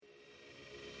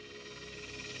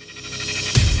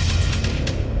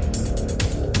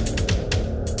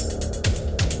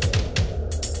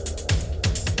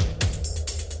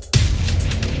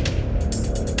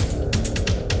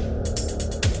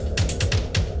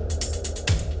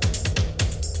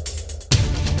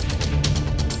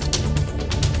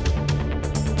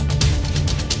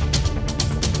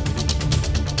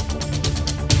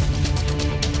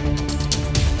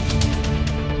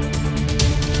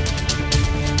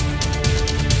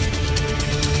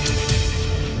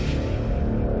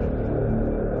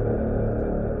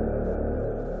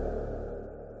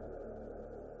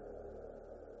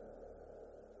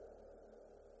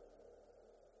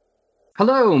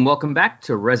Hello and welcome back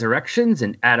to Resurrections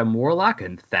and Adam Warlock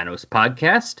and Thanos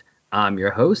podcast. I'm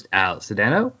your host, Al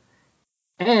Sedano,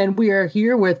 and we are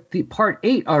here with the part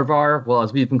 8 of our, well,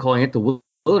 as we've been calling it, the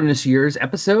Wilderness Years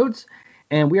episodes,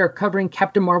 and we are covering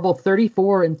Captain Marvel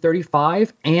 34 and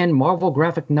 35 and Marvel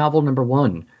graphic novel number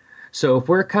 1. So if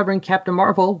we're covering Captain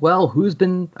Marvel, well,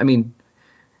 granted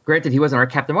he wasn't our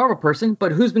Captain Marvel person,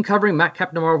 but who's been covering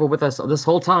Captain Marvel with us this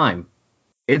whole time?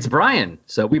 It's Brian,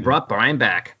 so we brought Brian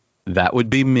back. That would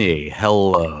be me.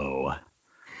 Hello.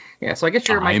 Yeah, so I guess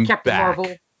you're my Captain Marvel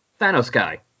Thanos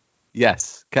guy.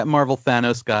 Yes, Captain Marvel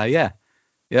Thanos guy. Yeah.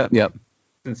 Yep.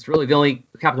 Since really the only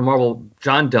Captain Marvel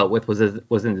John dealt with was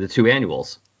in the 2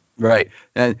 annuals. Right.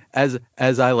 And as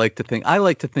I like to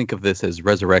think of this as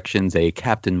Resurrections, a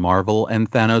Captain Marvel and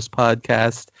Thanos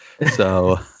podcast.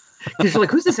 So because you're like,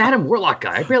 who's this Adam Warlock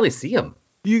guy? I barely see him.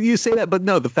 You say that, but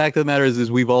no. The fact of the matter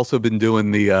is we've also been doing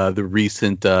the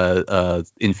recent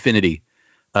Infinity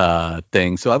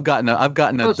thing. So I've gotten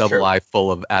a double eye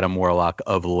full of Adam Warlock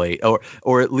of late,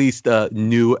 or at least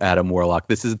new Adam Warlock.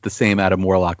 This isn't the same Adam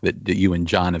Warlock that you and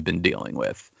John have been dealing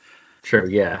with. Sure,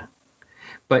 yeah,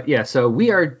 but yeah. So we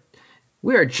are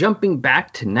jumping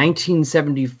back to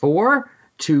 1974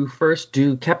 to first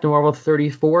do Captain Marvel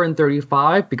 34 and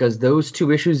 35 because those 2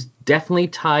 issues definitely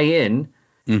tie in.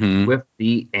 Mm-hmm. With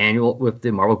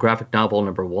the Marvel graphic novel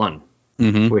number 1,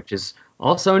 mm-hmm. which is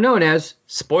also known as,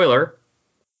 spoiler,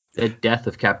 the death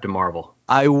of Captain Marvel.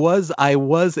 I was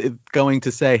going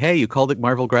to say, hey, you called it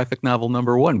Marvel graphic novel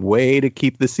number 1. Way to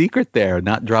keep the secret there,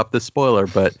 not drop the spoiler,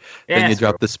 but then you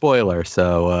dropped the spoiler.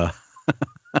 So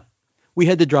we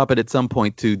had to drop it at some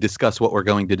point to discuss what we're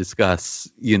going to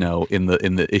discuss, in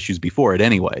the issues before it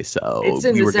anyway. So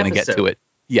we were going to get to it.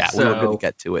 Yeah, we were going to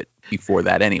get to it before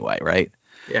that anyway, right?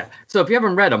 Yeah. So if you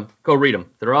haven't read them, go read them.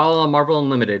 They're all on Marvel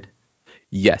Unlimited.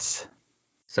 Yes.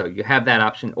 So you have that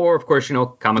option. Or, of course,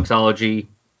 Comixology,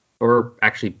 or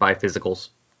actually buy physicals.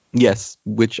 Yes,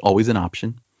 which always an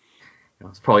option.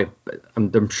 It's probably,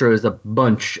 I'm sure there's a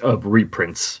bunch of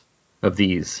reprints of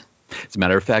these. As a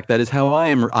matter of fact, that is how I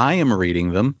am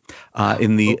reading them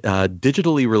in the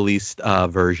digitally released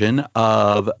version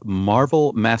of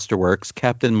Marvel Masterworks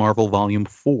Captain Marvel Volume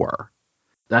 4.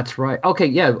 That's right. Okay,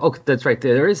 yeah. Okay, that's right.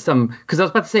 There is some, because I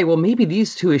was about to say, well, maybe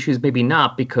these 2 issues, maybe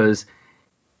not, because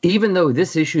even though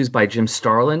this issue is by Jim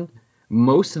Starlin,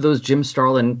 most of those Jim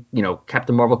Starlin,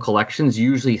 Captain Marvel collections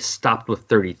usually stopped with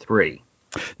 33.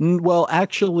 Well,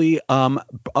 actually,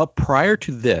 prior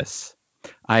to this,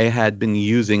 I had been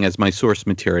using as my source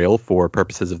material for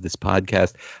purposes of this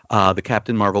podcast, the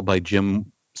Captain Marvel by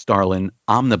Jim Starlin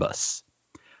Omnibus.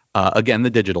 Again, the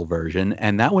digital version.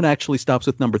 And that one actually stops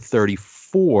with number 34.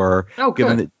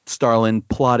 Given that Starlin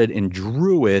plotted and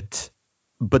drew it,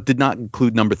 but did not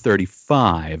include number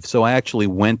 35. So I actually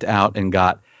went out and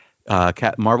got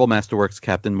Marvel Masterworks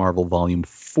Captain Marvel Volume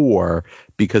 4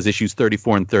 because issues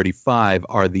 34 and 35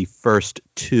 are the first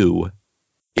 2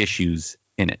 issues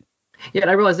in it. Yeah,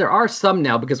 and I realize there are some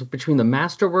now because between the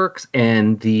Masterworks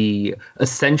and the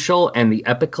Essential and the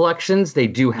Epic collections, they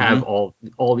do have all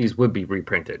these would be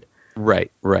reprinted. Right.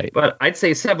 But I'd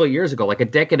say several years ago, like a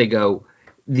decade ago,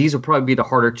 these would probably be the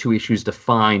harder 2 issues to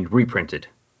find reprinted.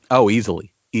 Oh,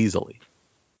 easily.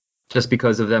 Just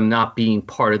because of them not being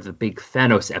part of the big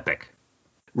Thanos epic.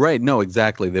 Right. No,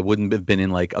 exactly. They wouldn't have been in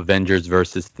like Avengers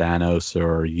versus Thanos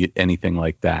or anything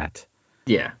like that.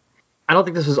 Yeah. I don't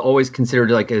think this was always considered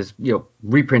like as,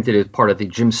 reprinted as part of the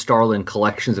Jim Starlin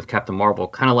collections of Captain Marvel.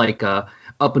 Kind of like up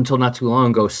until not too long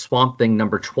ago, Swamp Thing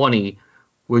number 20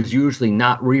 was usually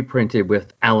not reprinted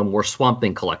with Alan Moore Swamp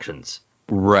Thing collections.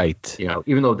 Right.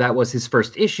 Even though that was his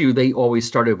first issue, they always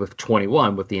started with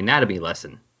 21 with the anatomy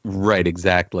lesson. Right,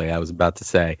 exactly. I was about to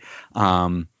say.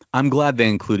 I'm glad they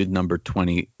included number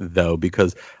 20, though,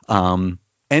 because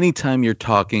anytime you're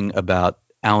talking about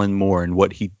Alan Moore and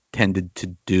what he tended to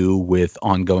do with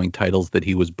ongoing titles that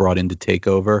he was brought in to take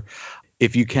over,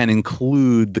 if you can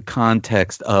include the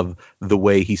context of the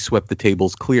way he swept the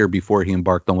tables clear before he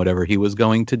embarked on whatever he was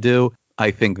going to do,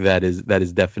 I think that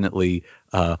is definitely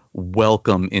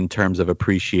welcome in terms of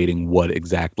appreciating what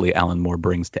exactly Alan Moore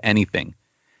brings to anything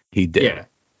he did.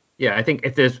 Yeah. I think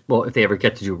if they ever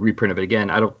get to do a reprint of it again,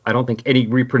 I don't think any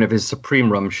reprint of his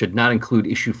Supreme Run should not include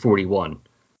issue 41.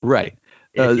 Right.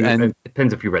 And it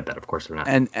depends if you read that, of course, or not.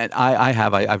 And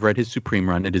I've read his Supreme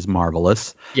Run. It is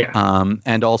marvelous. Yeah.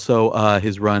 And also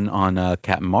his run on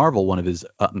Captain Marvel, one of his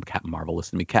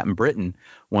Captain Britain,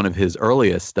 one of his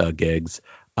earliest gigs.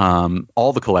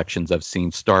 All the collections I've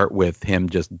seen start with him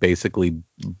just basically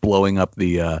blowing up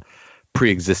the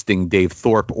pre-existing Dave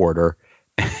Thorpe order.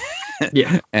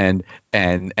 Yeah. and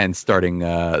starting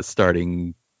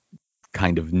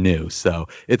kind of new. So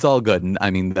it's all good. And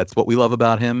I mean, that's what we love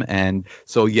about him. And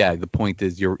so, yeah, the point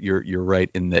is you're right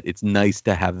in that it's nice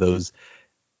to have those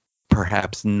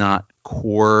perhaps not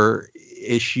core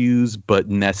issues, but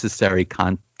necessary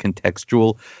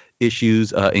contextual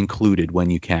issues included when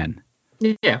you can.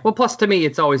 Yeah. Well, plus to me,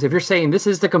 it's always, if you're saying this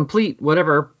is the complete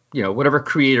whatever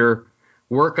creator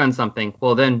work on something,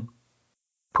 well, then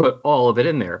put all of it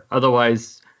in there.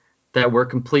 Otherwise, that word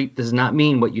complete does not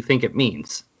mean what you think it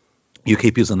means. You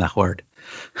keep using that word.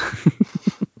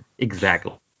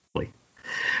 Exactly.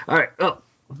 All right. Well,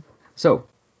 so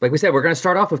like we said, we're going to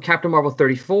start off with Captain Marvel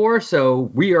 34. So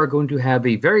we are going to have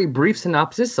a very brief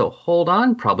synopsis. So hold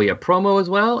on, probably a promo as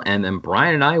well. And then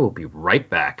Brian and I will be right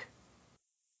back.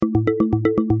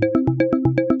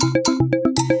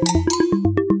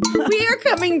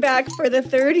 Coming back for the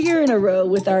third year in a row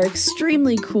with our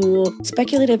extremely cool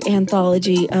speculative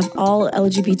anthology of all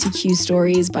LGBTQ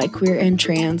stories by queer and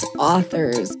trans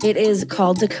authors. It is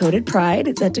called Decoded Pride.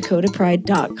 It's at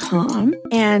decodedpride.com.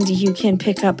 And you can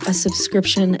pick up a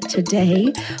subscription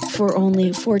today for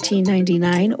only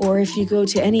 $14.99. Or if you go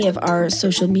to any of our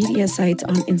social media sites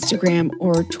on Instagram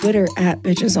or Twitter at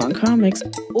Bitches on Comics,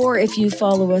 or if you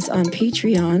follow us on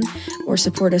Patreon or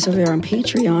support us over there on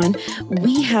Patreon,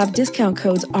 we have discount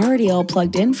codes already all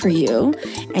plugged in for you,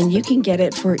 and you can get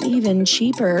it for even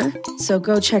cheaper. So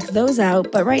go check those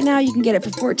out. But right now you can get it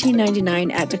for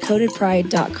 $14.99 at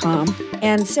decodedpride.com.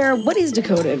 And Sarah, what is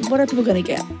Decoded? What are people going to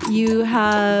get? You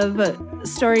have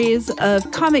stories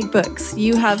of comic books.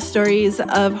 You have stories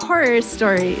of horror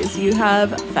stories. You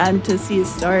have fantasy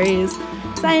stories,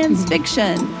 science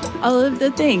fiction, all of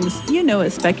the things. You know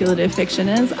what speculative fiction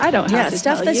is. I don't have to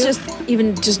stuff tell that's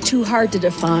you. just too hard to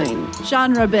define.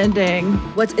 Genre bending.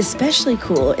 What's especially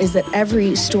cool is that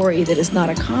every story that is not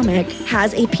a comic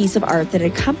has a piece of art that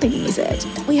accompanies it.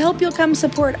 We hope you'll come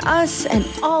support us and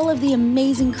all of the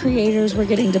amazing creators we're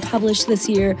getting to publish this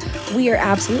year. We are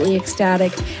absolutely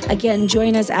ecstatic. Again,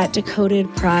 join us at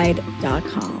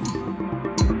decodedpride.com.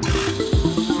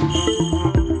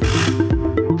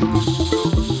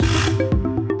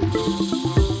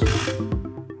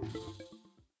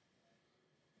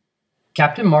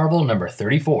 Captain Marvel number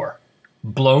 34,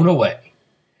 Blown Away.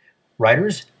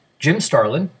 Writers, Jim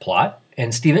Starlin, plot,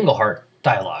 and Steve Englehart,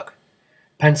 dialogue.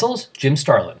 Pencils, Jim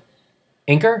Starlin.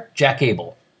 Inker, Jack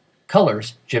Abel.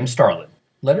 Colors, Jim Starlin.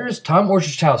 Letters, Tom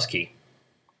Orzechowski.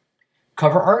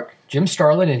 Cover art, Jim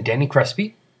Starlin and Danny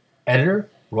Crespi. Editor,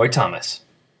 Roy Thomas.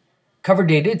 Cover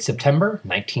dated September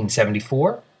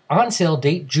 1974. On sale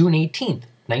date June 18th,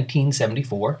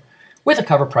 1974, with a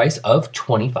cover price of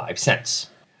 25 cents.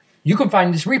 You can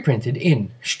find this reprinted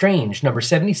in Strange number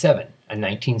 77, a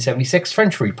 1976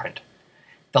 French reprint.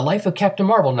 The Life of Captain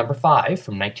Marvel number 5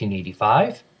 from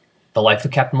 1985. The Life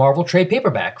of Captain Marvel trade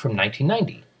paperback from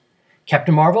 1990.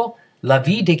 Captain Marvel, La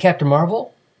Vie de Captain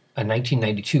Marvel, a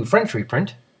 1992 French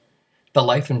reprint. The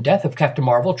Life and Death of Captain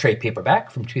Marvel trade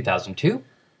paperback from 2002.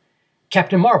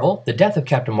 Captain Marvel, The Death of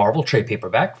Captain Marvel trade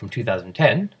paperback from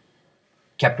 2010.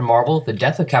 Captain Marvel, The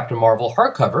Death of Captain Marvel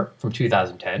hardcover from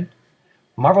 2010.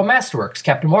 Marvel Masterworks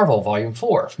Captain Marvel Volume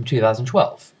 4 from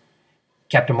 2012.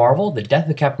 Captain Marvel, The Death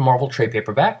of Captain Marvel trade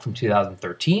paperback from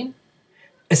 2013.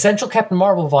 Essential Captain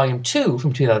Marvel Volume 2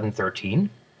 from 2013.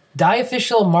 Die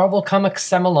Official Marvel Comics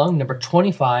Sammlung number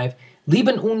 25,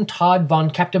 Leben und Tod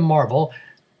von Captain Marvel,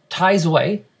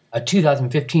 Taizui, a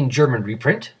 2015 German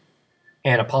reprint.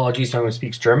 And apologies to anyone who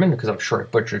speaks German, because I'm sure I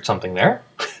butchered something there.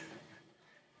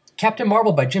 Captain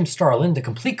Marvel by Jim Starlin, The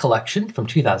Complete Collection from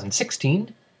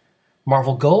 2016.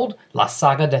 Marvel Gold, La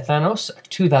Saga de Thanos, a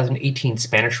 2018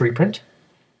 Spanish reprint.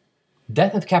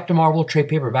 Death of Captain Marvel trade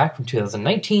paperback from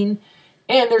 2019.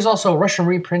 And there's also a Russian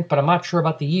reprint, but I'm not sure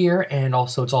about the year, and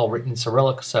also it's all written in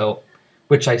Cyrillic, so,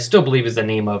 which I still believe is the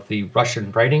name of the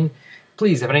Russian writing.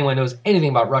 Please, if anyone knows anything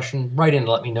about Russian, write in and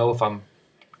let me know if I'm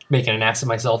making an ass of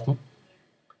myself,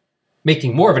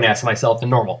 making more of an ass of myself than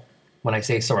normal when I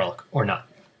say Cyrillic or not.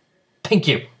 Thank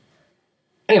you.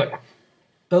 Anyway.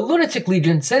 The Lunatic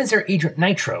Legion sends their agent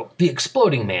Nitro, the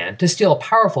Exploding Man, to steal a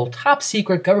powerful,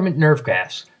 top-secret government nerve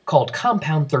gas called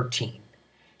Compound 13.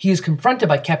 He is confronted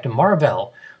by Captain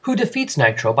Mar-Vell, who defeats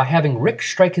Nitro by having Rick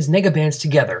strike his negabands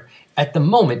together at the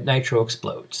moment Nitro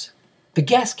explodes. The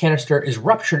gas canister is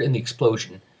ruptured in the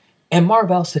explosion, and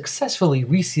Mar-Vell successfully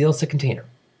reseals the container.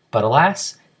 But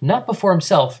alas, not before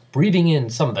himself breathing in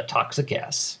some of the toxic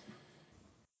gas.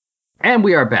 And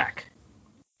we are back.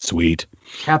 Sweet.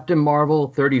 Captain Marvel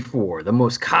 34, the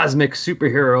most cosmic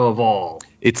superhero of all.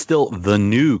 It's still the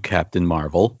new Captain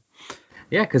Marvel.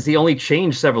 Yeah, because he only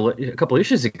changed a couple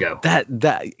issues ago. That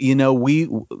we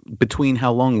between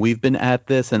how long we've been at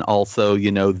this and also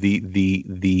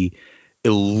the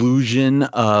illusion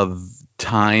of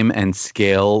time and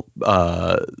scale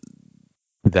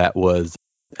that was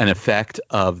an effect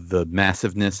of the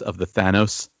massiveness of the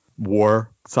Thanos war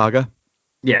saga.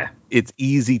 Yeah. It's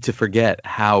easy to forget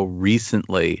how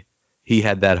recently he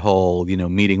had that whole,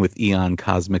 meeting with Eon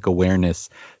cosmic awareness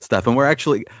stuff. And we're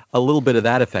actually a little bit of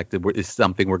that effect is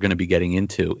something we're going to be getting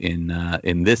into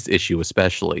in this issue,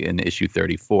 especially in issue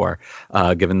 34,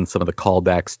 given some of the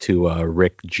callbacks to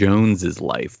Rick Jones's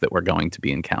life that we're going to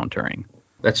be encountering.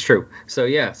 That's true. So,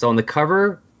 yeah. So on the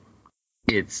cover,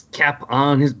 it's Cap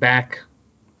on his back,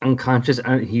 unconscious.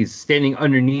 He's standing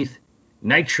underneath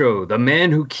Nitro, the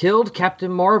man who killed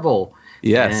Captain Marvel.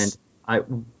 Yes.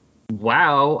 And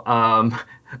wow.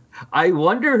 I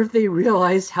wonder if they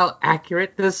realized how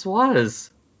accurate this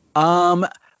was. Well,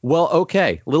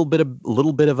 okay. A little bit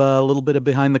of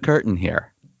behind the curtain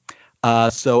here.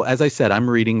 So as I said, I'm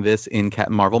reading this in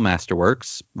Captain Marvel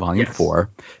Masterworks, Volume 4.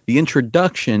 The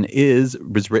introduction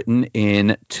was written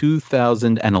in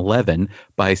 2011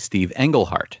 by Steve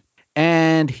Englehart.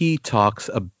 And he talks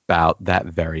about that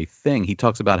very thing. He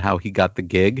talks about how he got the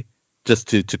gig, just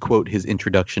to quote his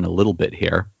introduction a little bit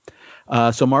here.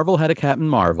 So Marvel had a Captain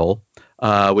Marvel,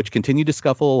 which continued to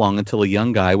scuffle along until a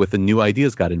young guy with the new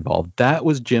ideas got involved. That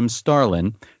was Jim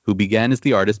Starlin, who began as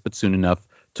the artist, but soon enough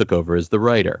took over as the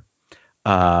writer.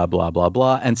 Blah, blah,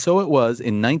 blah. And so it was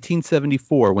in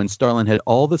 1974 when Starlin had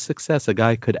all the success a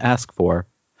guy could ask for,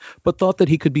 but thought that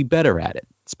he could be better at it.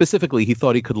 Specifically, he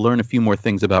thought he could learn a few more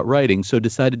things about writing, so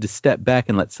decided to step back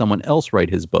and let someone else write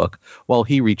his book while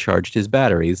he recharged his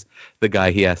batteries. The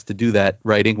guy he asked to do that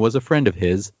writing was a friend of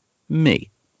his,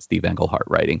 me, Steve Englehart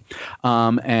writing.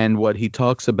 And what he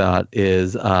talks about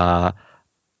is, hold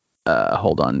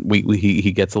on,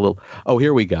 he gets a little,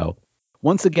 here we go.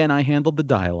 Once again, I handled the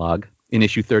dialogue in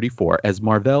issue 34 as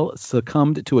Marvel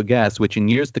succumbed to a gas which in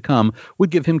years to come would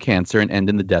give him cancer and end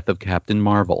in the death of Captain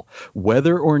Marvel.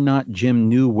 Whether or not Jim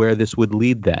knew where this would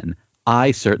lead then,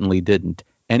 I certainly didn't,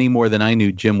 any more than I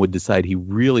knew Jim would decide he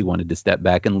really wanted to step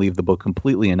back and leave the book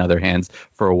completely in other hands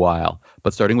for a while.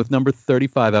 But starting with number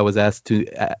 35, I was asked to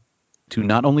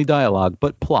not only dialogue,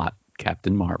 but plot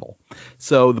Captain Marvel.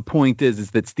 So the point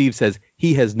is that Steve says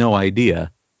he has no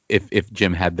idea if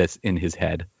Jim had this in his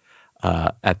head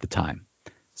at the time.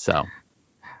 So,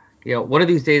 one of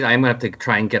these days I'm going to have to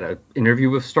try and get an interview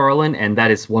with Starlin, and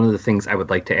that is one of the things I would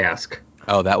like to ask.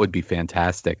 Oh, that would be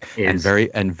fantastic and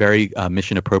very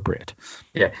mission appropriate.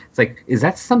 Yeah, it's like, is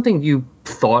that something you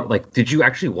thought? Like, did you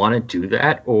actually want to do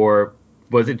that, or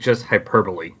was it just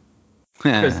hyperbole?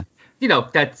 Because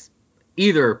that's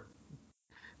either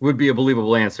would be a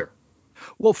believable answer.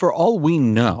 Well, for all we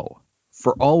know,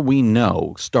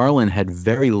 Starlin had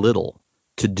very little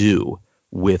to do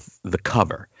with the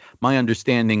cover. My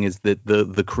understanding is that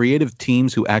the creative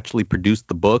teams who actually produced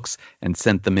the books and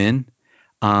sent them in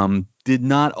did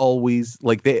not always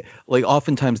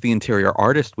oftentimes the interior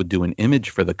artist would do an image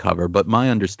for the cover, but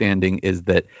my understanding is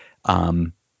that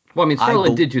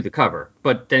Starlin did do the cover,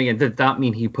 but then again, did not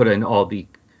mean he put in all the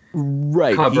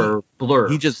cover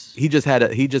blurs. He just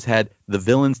had the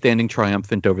villain standing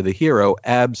triumphant over the hero,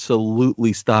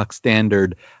 absolutely stock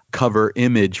standard cover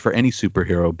image for any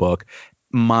superhero book.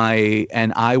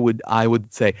 I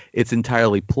would say it's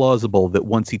entirely plausible that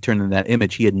once he turned in that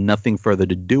image, he had nothing further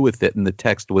to do with it, and the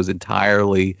text was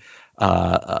entirely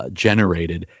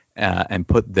generated and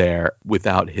put there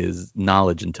without his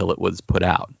knowledge until it was put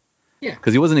out. Yeah,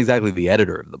 because he wasn't exactly the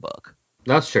editor of the book.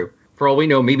 That's true. For all we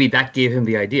know, maybe that gave him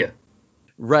the idea.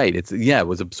 Right. It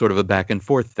was a sort of a back and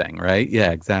forth thing, right?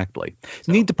 Yeah, exactly.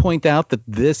 So, need to point out that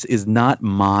this is not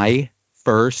my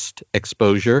first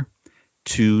exposure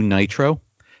to Nitro.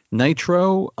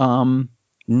 Nitro,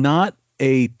 not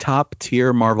a top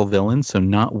tier Marvel villain, so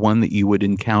not one that you would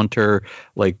encounter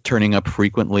like turning up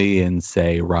frequently in,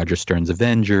 say, Roger Stern's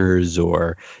Avengers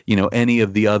or, any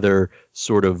of the other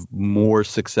sort of more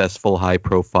successful, high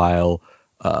profile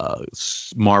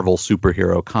Marvel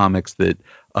superhero comics that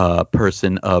a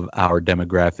person of our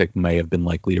demographic may have been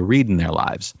likely to read in their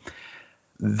lives.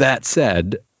 That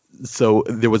said, so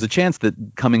there was a chance that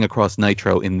coming across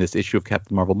Nitro in this issue of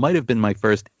Captain Marvel might have been my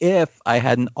first if I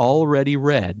hadn't already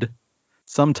read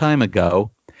some time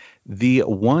ago the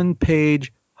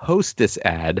one-page Hostess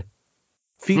ad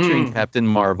featuring Captain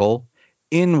Marvel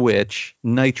in which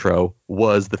Nitro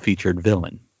was the featured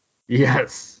villain.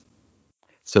 Yes.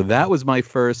 So that was my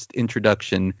first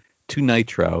introduction to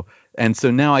Nitro. And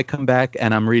so now I come back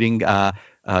and I'm reading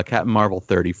Captain Marvel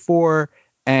 34.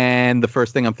 And the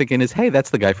first thing I'm thinking is, hey,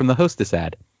 that's the guy from the Hostess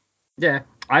ad. Yeah,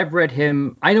 I've read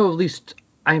him. I know at least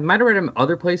I might have read him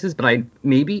other places, but I'm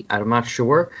not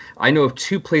sure. I know of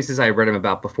two places I read him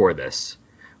about before this.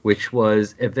 which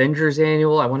was Avengers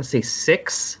Annual, I want to say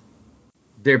 6.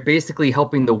 They're basically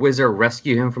helping the Wizard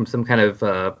rescue him from some kind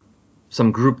of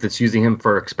some group that's using him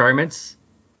for experiments.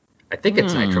 I think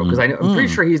it's Nitro, because I'm pretty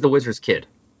sure he's the Wizard's kid.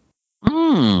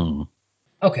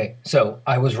 Okay, so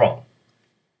I was wrong.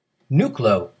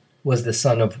 Nuclo was the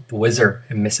son of the Wizard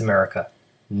and Miss America,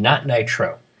 not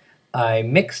Nitro. I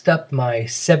mixed up my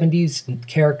 70s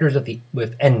characters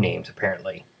with N names,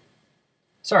 apparently.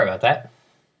 Sorry about that.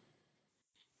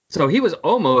 So he was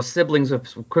almost siblings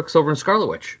with Quicksilver and Scarlet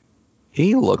Witch.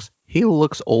 He looks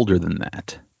older than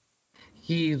that.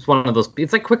 He's one of those.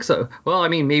 It's like Quicksilver. Well, I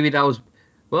mean, maybe that was.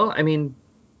 Well, I mean,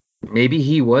 maybe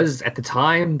he was at the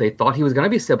time. They thought he was going to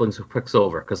be siblings with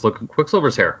Quicksilver because look at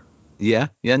Quicksilver's hair. Yeah.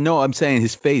 No, I'm saying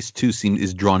his face too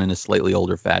is drawn in a slightly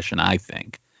older fashion. I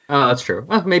think. Oh, that's true.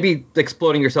 Well, maybe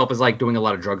exploding yourself is like doing a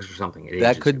lot of drugs or something.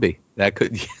 That could be.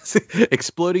 Yes.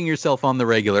 Exploding yourself on the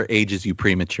regular ages you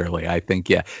prematurely. I think.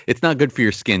 Yeah, it's not good for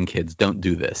your skin, kids. Don't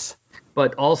do this.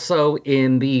 But also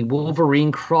in the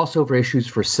Wolverine crossover issues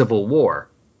for Civil War,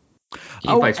 he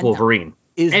fights Wolverine.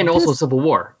 Also Civil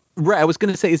War. Right. I was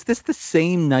going to say, is this the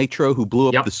same Nitro who blew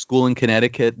up the school in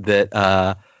Connecticut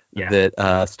that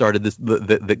started this,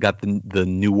 that got the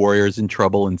New Warriors in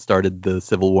trouble and started the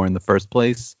Civil War in the first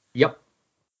place? Yep.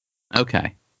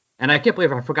 Okay. And I can't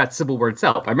believe I forgot Civil War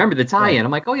itself. I remember the tie-in. Right.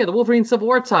 I'm like, oh yeah, the Wolverine Civil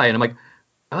War tie-in. I'm like,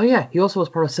 oh yeah, he also was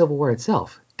part of Civil War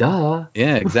itself. Duh.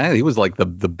 Yeah, exactly. He was like the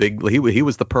big. He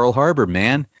was the Pearl Harbor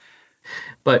man.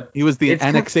 But he was the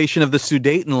annexation of the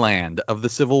Sudetenland of the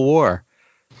Civil War.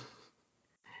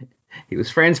 He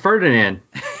was Franz Ferdinand.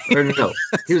 Or no,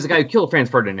 he was the guy who killed Franz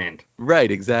Ferdinand. Right,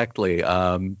 exactly.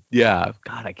 Yeah.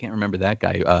 God, I can't remember that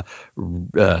guy.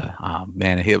 Oh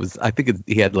man, I think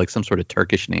he had like some sort of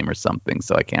Turkish name or something,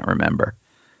 so I can't remember.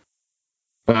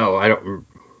 Oh, I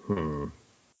don't.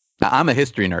 I'm a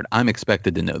history nerd. I'm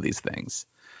expected to know these things.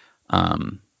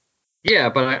 Yeah,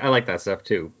 but I like that stuff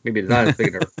too. Maybe it's not as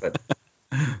big enough, but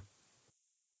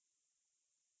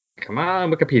come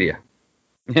on, Wikipedia.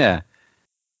 Yeah.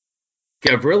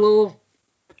 Gavrilo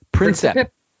Princip. Okay.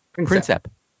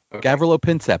 Gavrilo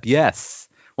Princip. Yes.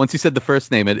 Once you said the first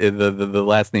name, the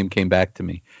last name came back to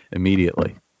me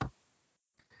immediately.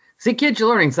 See, kids, you're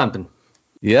learning something.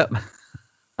 Yep.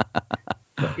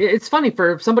 It's funny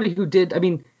for somebody who did. I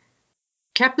mean,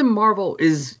 Captain Marvel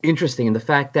is interesting in the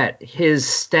fact that his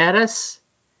status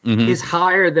is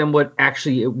higher than what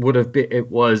actually it would have been. It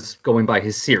was going by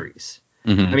his series.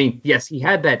 I mean, yes, he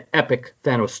had that epic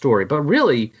Thanos story, but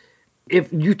really,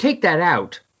 if you take that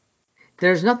out,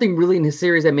 there's nothing really in his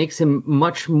series that makes him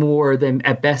much more than,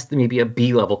 at best, maybe a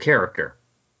B-level character.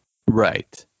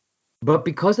 Right. But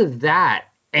because of that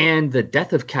and the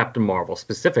death of Captain Marvel,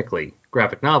 specifically,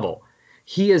 graphic novel,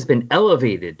 he has been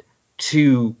elevated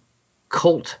to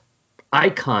cult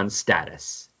icon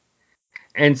status.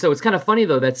 And so it's kind of funny,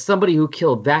 though, that somebody who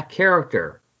killed that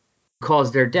character,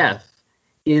 caused their death,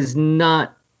 is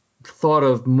not thought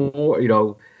of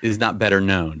more, is not better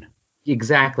known.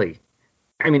 Exactly.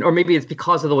 I mean, or maybe it's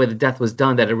because of the way the death was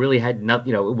done that it really had not,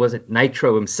 it wasn't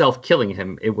Nitro himself killing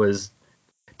him. It was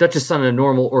Duchess done in a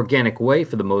normal, organic way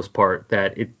for the most part,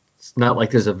 that it's not like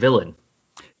there's a villain.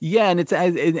 Yeah, and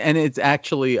it's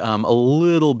actually a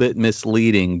little bit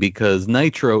misleading because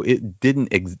Nitro didn't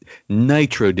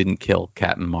kill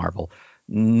Captain Marvel.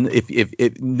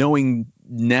 If knowing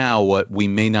now what we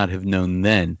may not have known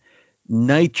then,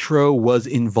 Nitro was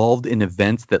involved in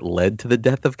events that led to the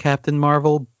death of Captain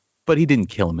Marvel, but he didn't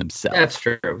kill him himself. That's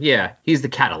true. Yeah, he's the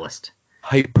catalyst.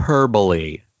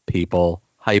 Hyperbole, people.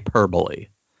 Hyperbole.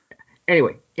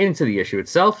 Anyway, into the issue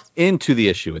itself.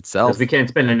 Because we can't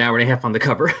spend an hour and a half on the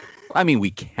cover. I mean,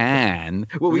 we can.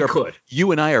 Well, we could.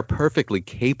 You and I are perfectly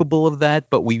capable of that,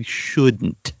 but we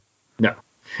shouldn't. No.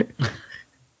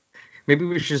 Maybe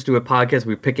we should just do a podcast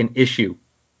where we pick an issue,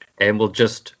 and we'll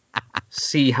just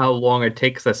see how long it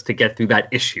takes us to get through that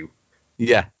issue.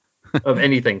 Yeah. Of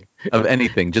anything. Of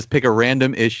anything. Just pick a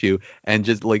random issue and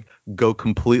just go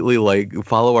completely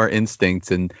follow our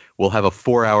instincts, and we'll have a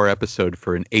 4-hour episode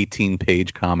for an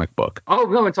 18-page comic book. Oh,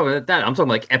 no, I'm talking about that. I'm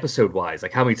talking episode wise,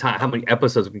 how many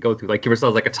episodes we can go through. Give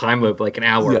ourselves a time limit of an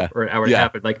hour or an hour and a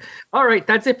half. And all right,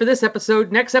 that's it for this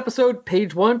episode. Next episode,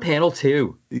 page 1, panel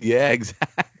 2. Yeah,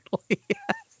 exactly.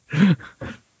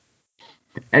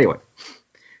 Anyway.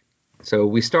 So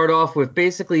we start off with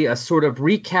basically a sort of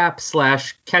recap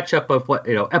 / catch up of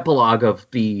epilogue of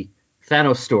the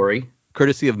Thanos story.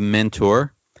 Courtesy of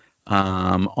Mentor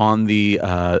on the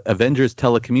Avengers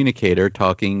telecommunicator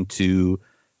talking to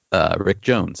Rick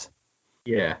Jones.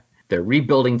 Yeah. They're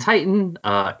rebuilding Titan.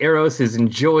 Eros is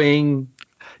enjoying.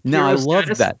 Now, I love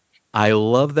that. I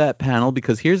love that panel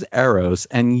because here's Eros,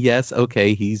 and yes,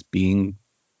 okay, he's being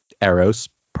Eros,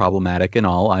 problematic and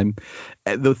all.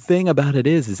 The thing about it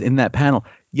is in that panel,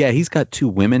 yeah, he's got two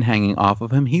women hanging off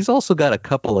of him. He's also got a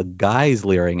couple of guys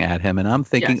leering at him, and I'm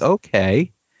thinking, Yes.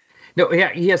 okay, No,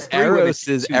 yeah, he has three women, Eros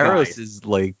two is guys.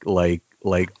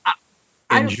 like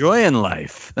I- enjoying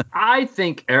life. I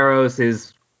think Eros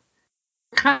is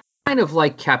kind of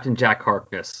like Captain Jack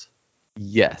Harkness.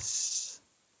 Yes.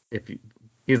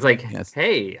 He's like, Yes.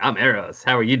 hey, I'm Eros.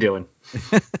 How are you doing?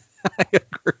 I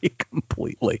agree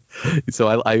completely.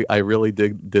 So I really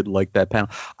did like that panel.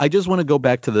 I just want to go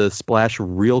back to the splash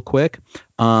real quick.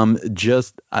 I'm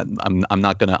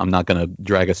not gonna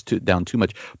drag us down too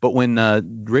much. But when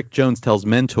Rick Jones tells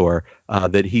Mentor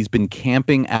that he's been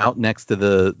camping out next to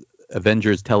the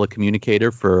Avengers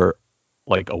telecommunicator for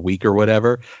like a week or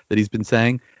whatever that he's been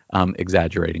saying,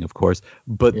 exaggerating of course,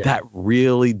 but Yeah. that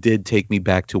really did take me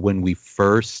back to when we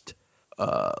first.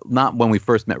 Not when we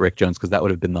first met Rick Jones, because that would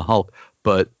have been the Hulk.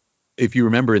 But if you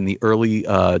remember in the early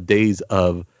days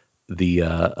of the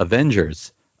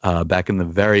Avengers, back in the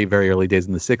very, very early days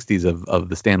in the 60s of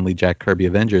the Stan Lee, Jack Kirby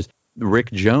Avengers,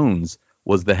 Rick Jones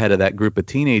was the head of that group of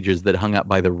teenagers that hung out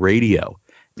by the radio.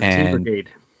 Team Brigade.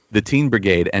 The Teen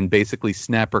Brigade, and basically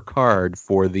Snapper Card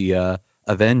for the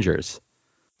Avengers.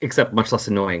 Except much less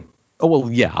annoying. Oh,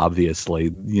 well, yeah,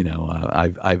 obviously. You know,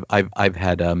 I've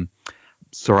had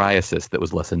psoriasis that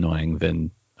was less annoying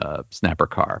than Snapper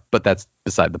Carr, but that's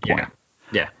beside the point.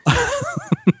 Yeah.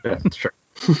 That's true.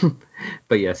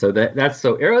 But yeah, so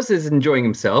so Eros is enjoying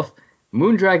himself.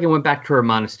 Moondragon went back to her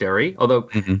monastery, although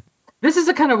this is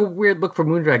a kind of a weird look for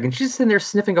Moondragon. She's sitting there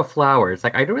sniffing a flower. It's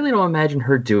like, I really don't imagine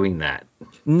her doing that.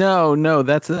 No,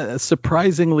 that's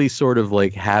surprisingly sort of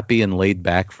like happy and laid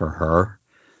back for her.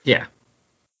 Yeah.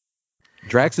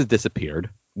 Drax has disappeared,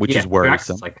 which is Drax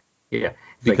worrisome. is like, yeah.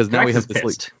 Because now we have this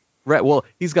pissed. Right. Well,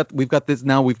 we've got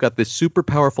this super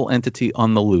powerful entity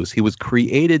on the loose. He was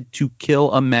created to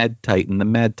kill a Mad Titan. The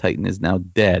Mad Titan is now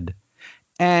dead,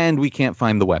 and we can't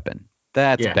find the weapon.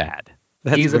 That's bad.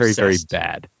 That's He's very, obsessed. very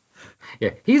bad.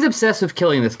 Yeah, he's obsessed with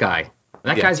killing this guy.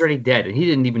 That Yes. guy's already dead, and he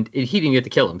didn't get to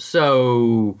kill him.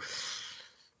 So,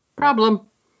 problem.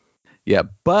 Yeah,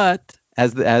 but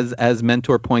as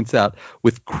Mentor points out,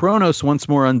 with Kronos once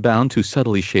more unbound to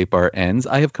subtly shape our ends,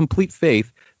 I have complete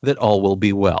faith that all will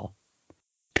be well.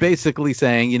 Basically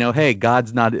saying, hey,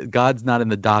 God's not in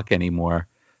the dock anymore,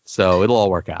 so it'll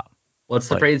all work out. What's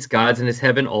the phrase? God's in his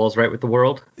heaven, all's right with the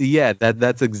world. Yeah,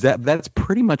 that's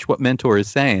pretty much what Mentor is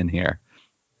saying here.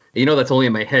 That's only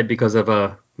in my head because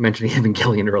of mentioning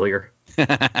Evangelion earlier.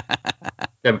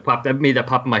 That made that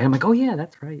pop in my head. I'm like, oh yeah,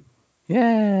 that's right.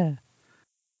 Yeah.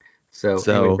 So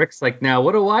anyway, Rick's like, now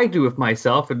what do I do with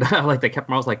myself? And I like that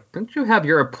Captain Marvel's like, don't you have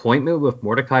your appointment with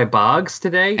Mordecai Boggs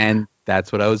today? And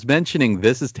that's what I was mentioning.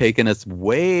 This has taken us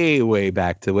way, way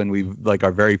back to when we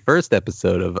our very first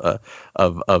episode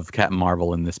of Captain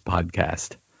Marvel in this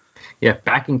podcast. Yeah,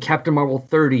 back in Captain Marvel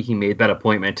 30, he made that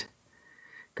appointment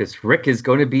because Rick is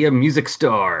going to be a music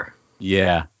star.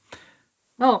 Yeah.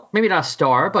 Well, maybe not a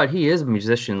star, but he is a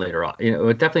musician later on.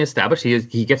 Definitely established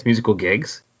he gets musical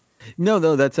gigs. No,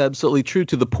 that's absolutely true,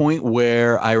 to the point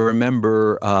where I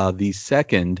remember the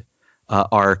second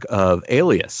arc of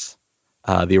Alias,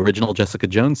 the original Jessica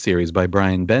Jones series by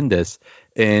Brian Bendis,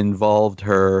 involved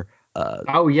her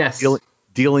oh yes,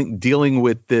 dealing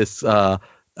with this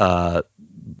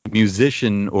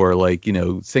musician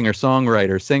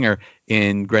or singer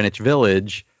in Greenwich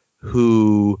Village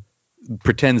who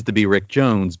pretends to be Rick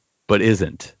Jones but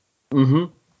isn't. Mm-hmm.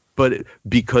 But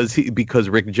because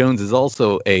Rick Jones is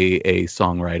also a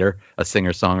songwriter, a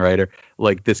singer-songwriter,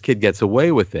 like this kid gets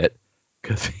away with it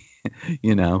because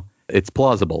it's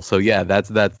plausible. So yeah, that's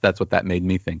what that made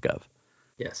me think of.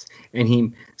 Yes, and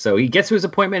he gets to his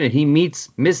appointment and he meets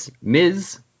Ms.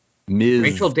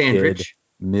 Rachel Dandridge.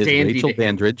 Ms. Rachel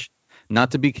Dandridge,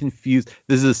 not to be confused.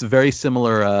 This is very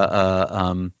similar.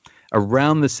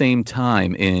 Around the same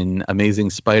time in Amazing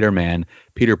Spider-Man,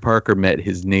 Peter Parker met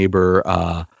his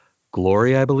neighbor.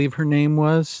 Gloria, I believe her name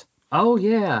was. Oh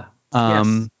yeah.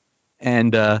 Yes.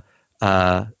 And it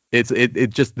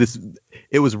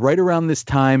was right around this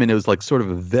time, and it was like sort of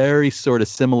a very sort of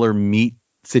similar meet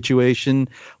situation,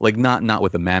 like not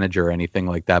with a manager or anything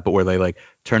like that, but where they like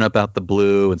turn up out the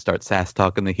blue and start sass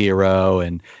talking the hero,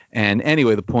 and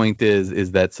anyway, the point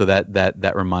is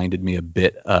that reminded me a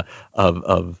bit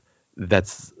of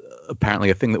that's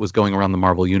apparently a thing that was going around the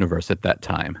Marvel universe at that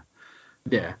time.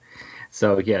 Yeah.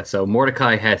 So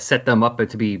Mordecai has set them up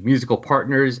to be musical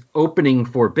partners, opening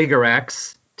for bigger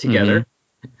acts together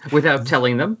without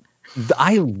telling them.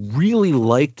 I really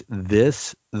liked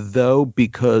this, though,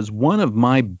 because one of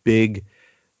my big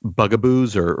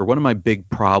bugaboos or one of my big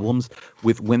problems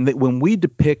with when we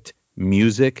depict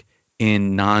music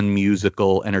in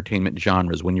non-musical entertainment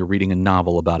genres, when you're reading a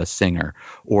novel about a singer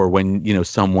or when,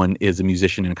 someone is a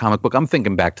musician in a comic book, I'm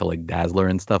thinking back to like Dazzler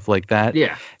and stuff like that.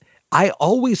 Yeah. I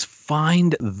always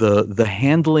find the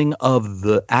handling of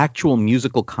the actual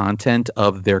musical content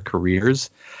of their careers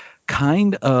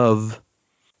kind of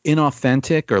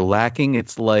inauthentic or lacking.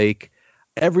 It's like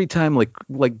every time,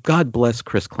 like God bless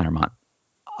Chris Claremont.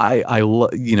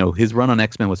 His run on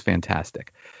X-Men was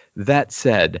fantastic. That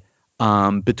said,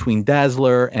 between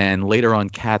Dazzler and later on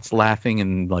Cats Laughing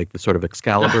and like the sort of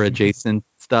Excalibur adjacent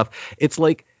stuff, it's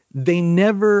like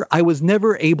I was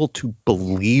never able to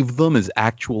believe them as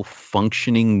actual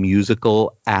functioning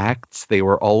musical acts. They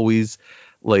were always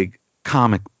like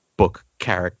comic book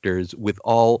characters with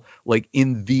all like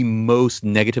in the most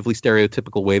negatively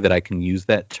stereotypical way that I can use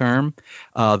that term,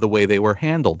 the way they were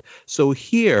handled. So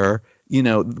here,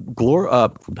 not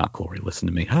Glory, listen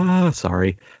to me.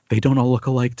 Sorry. They don't all look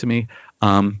alike to me.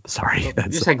 Sorry. You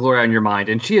just had Gloria on your mind,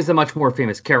 and she is a much more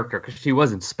famous character because she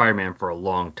was in Spider-Man for a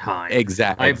long time.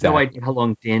 Exactly. I have no idea how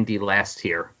long Dandy lasts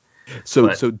here.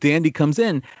 So Dandy comes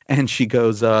in and she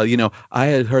goes, I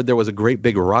had heard there was a great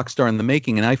big rock star in the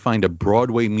making, and I find a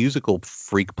Broadway musical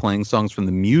freak playing songs from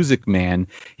the Music Man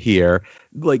here.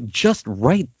 Like just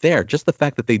right there, just the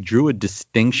fact that they drew a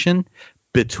distinction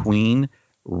between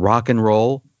rock and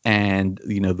roll and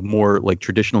the more like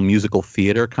traditional musical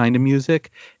theater kind of music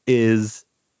is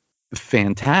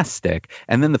fantastic.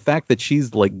 And then the fact that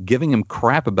she's like giving him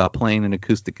crap about playing an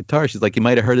acoustic guitar. She's like, you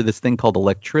might have heard of this thing called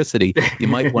electricity. You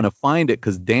might want to find it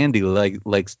because Dandy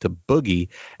likes to boogie.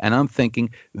 And I'm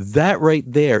thinking that right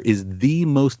there is the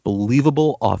most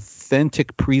believable,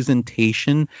 authentic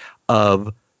presentation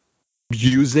of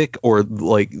music or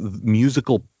like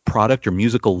musical product or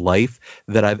musical life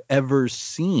that I've ever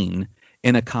seen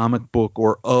in a comic book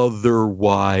or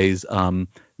otherwise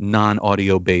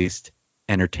non-audio based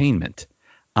entertainment.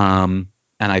 And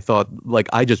I thought, like,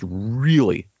 I just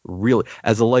really,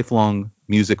 as a lifelong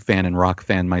music fan and rock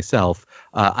fan myself,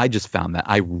 I just found that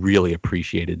I really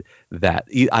appreciated that.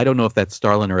 I don't know if that's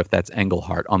Starlin or if that's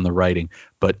Englehart on the writing,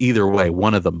 but either way,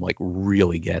 one of them like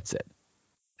really gets it.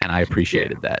 And I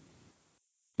appreciated that.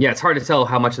 Yeah, it's hard to tell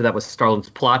how much of that was Starlin's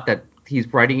plot that he's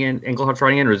writing in, Englehart's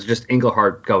writing in, or is it just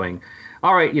Englehart going,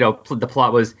 all right, the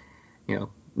plot was,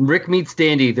 Rick meets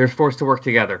Dandy, they're forced to work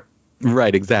together.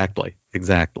 Right, exactly.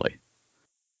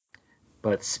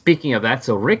 But speaking of that,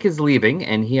 so Rick is leaving,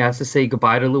 and he has to say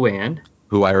goodbye to Luann.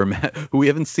 Who we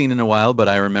haven't seen in a while, but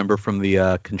I remember from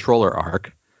the Controller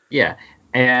arc. Yeah,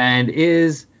 and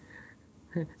is,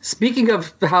 speaking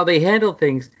of how they handle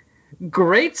things,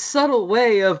 great subtle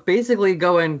way of basically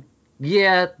going,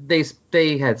 yeah,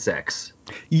 they had sex.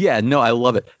 Yeah, no, I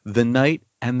love it. The night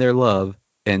and their love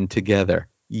and together.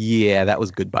 Yeah, that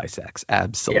was goodbye sex.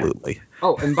 Absolutely. Yeah.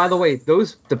 Oh, and by the way,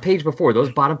 the page before,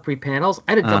 those bottom 3 panels,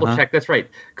 I had to double check. That's right.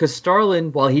 Because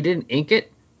Starlin, while he didn't ink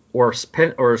it or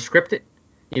script it,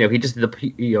 he just did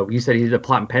he said he did the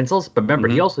plot and pencils, but remember,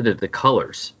 he also did the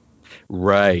colors.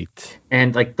 Right.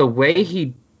 And like the way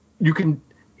he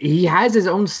has his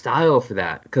own style for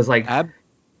that. Because like,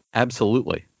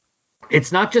 absolutely.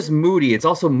 It's not just moody. It's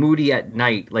also moody at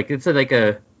night. Like this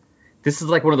is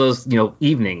like one of those,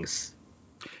 evenings.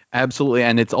 Absolutely.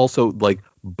 And it's also like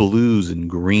blues and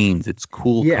greens. It's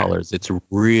cool colors. It's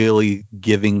really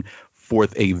giving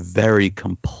forth a very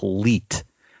complete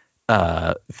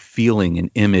feeling and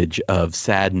image of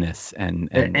sadness and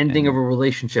ending of a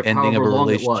relationship, however long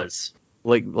it was.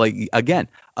 Like again,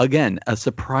 a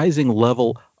surprising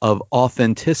level of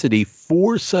authenticity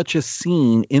for such a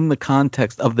scene in the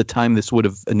context of the time this would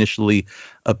have initially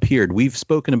appeared. We've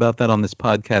spoken about that on this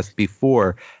podcast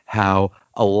before, how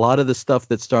a lot of the stuff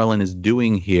that Starlin is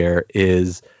doing here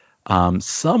is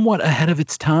somewhat ahead of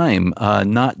its time,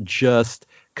 not just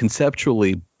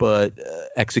conceptually, but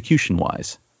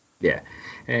execution-wise. Yeah.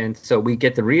 And so we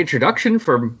get the reintroduction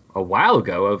from a while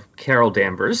ago of Carol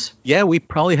Danvers. Yeah, we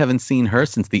probably haven't seen her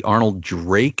since the Arnold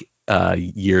Drake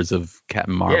years of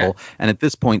Captain Marvel. Yeah. And at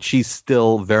this point, she's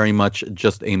still very much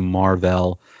just a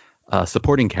Marvel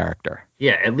supporting character.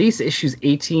 Yeah, at least issues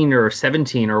 18 or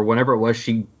 17 or whenever it was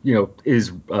she,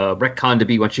 is retconned to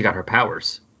be when she got her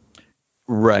powers.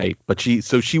 Right. But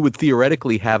she would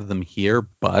theoretically have them here,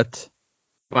 but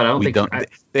I don't think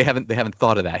they haven't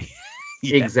thought of that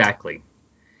yet. Exactly.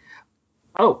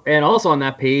 Oh, and also on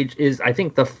that page is, I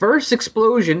think, the first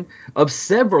explosion of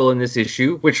several in this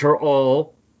issue, which are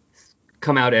all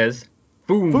come out as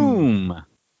boom. Boom.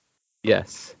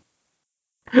 Yes.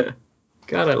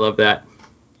 God, I love that.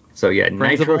 So yeah,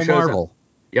 Friends Nitro of all shows Marvel. up.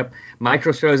 Yep,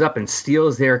 Nitro shows up and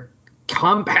steals their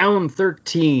Compound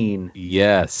 13.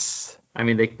 Yes. I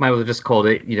mean, they might as well just called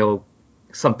it,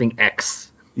 something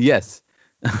X. Yes.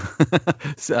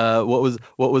 So,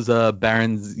 what was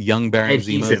young Baron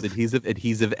Adhesive. Zemo's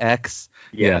adhesive X?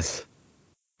 Yes.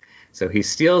 So he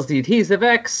steals the adhesive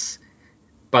X.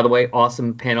 By the way,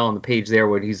 awesome panel on the page there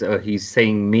where he's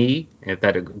saying "me" at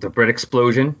the bread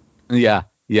explosion. Yeah.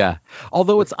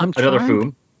 Although Another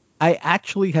Foom. I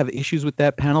actually have issues with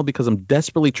that panel because I'm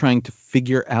desperately trying to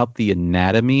figure out the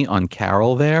anatomy on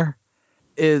Carol there.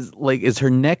 Is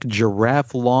her neck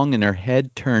giraffe long and her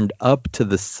head turned up to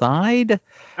the side?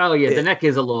 Oh yeah, the neck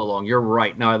is a little long. You're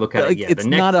right. Now I look at it. Yeah, it's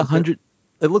not 100.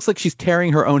 It looks like she's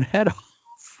tearing her own head off.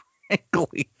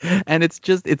 Frankly. And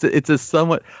it's a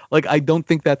somewhat like, I don't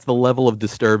think that's the level of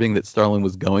disturbing that Starlin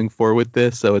was going for with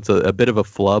this. So it's a bit of a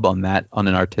flub on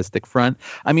an artistic front.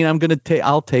 I mean,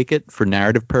 I'll take it for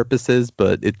narrative purposes,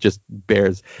 but it just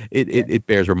bears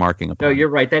remarking upon. No, you're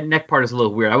right. That neck part is a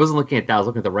little weird. I wasn't looking at that. I was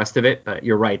looking at the rest of it, but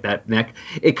you're right. That neck,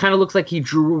 it kind of looks like he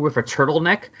drew with a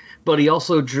turtleneck, but he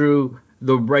also drew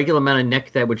the regular amount of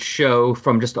neck that would show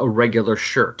from just a regular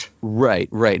shirt. Right.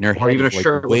 And her or head even is a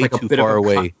shirt way with like too a bit far of a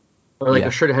away. cut. Or like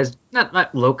a shirt that has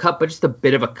not low cut, but just a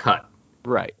bit of a cut.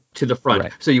 Right. To the front.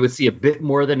 Right. So you would see a bit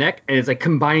more of the neck, and it's like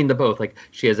combining the both. Like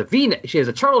she has a V-neck, she has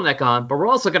a turtleneck on, but we're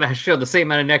also going to show the same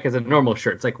amount of neck as a normal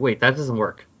shirt. It's like, wait, that doesn't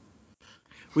work.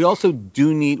 We also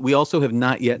have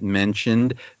not yet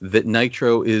mentioned that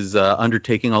Nitro is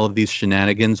undertaking all of these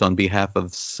shenanigans on behalf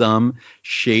of some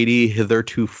shady,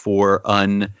 hitherto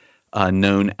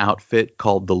unknown outfit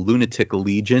called the Lunatic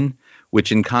Legion,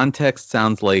 which in context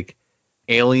sounds like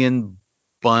alien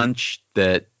bunch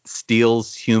that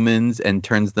steals humans and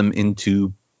turns them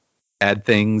into bad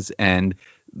things and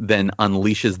then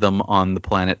unleashes them on the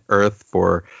planet Earth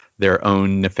for their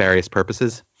own nefarious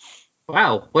purposes.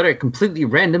 Wow, what a completely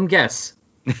random guess.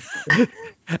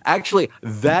 Actually,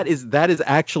 that is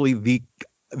actually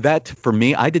that for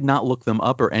me, I did not look them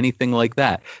up or anything like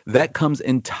that. That comes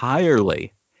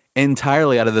entirely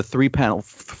out of the three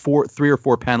or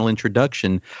four panel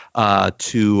introduction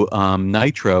to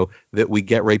Nitro that we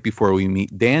get right before we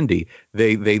meet Dandy.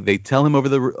 They tell him over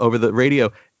the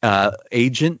radio,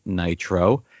 Agent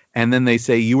Nitro, and then they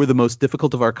say, you were the most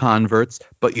difficult of our converts,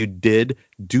 but you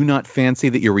do not fancy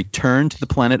that your return to the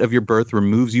planet of your birth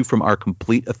removes you from our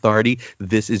complete authority.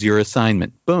 This is your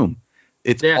assignment. Boom.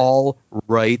 It's all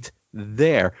right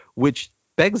there, which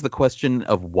begs the question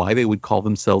of why they would call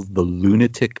themselves the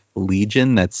Lunatic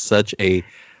Legion. That's such a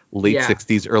late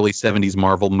 60s, early 70s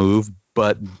Marvel move,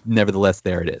 but nevertheless,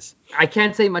 there it is. I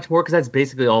can't say much more because that's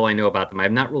basically all I know about them.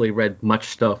 I've not really read much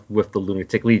stuff with the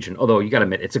Lunatic Legion, although you got to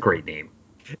admit, it's a great name.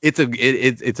 It's an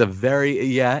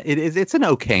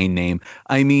okay name.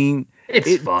 I mean,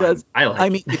 it's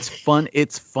fun.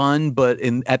 It's fun, but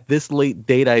at this late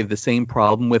date, I have the same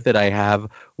problem with it I have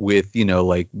with,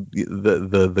 like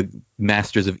the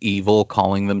Masters of Evil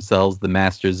calling themselves the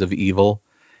Masters of Evil.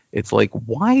 It's like,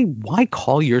 why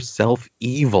call yourself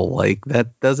evil? Like,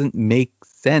 that doesn't make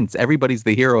sense. Everybody's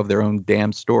the hero of their own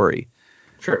damn story.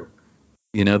 True.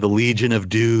 The Legion of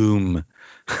Doom.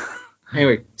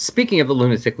 Anyway, speaking of the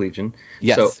Lunatic Legion,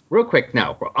 yes. So real quick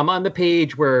now, I'm on the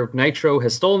page where Nitro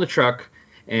has stolen the truck,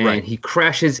 and he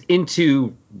crashes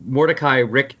into Mordecai,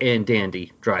 Rick, and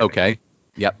Dandy driving. Okay,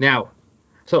 yep. Now,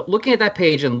 so looking at that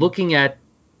page and looking at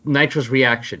Nitro's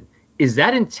reaction, is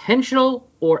that intentional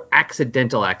or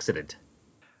accidental accident?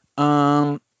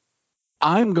 I'm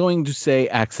going to say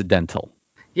accidental.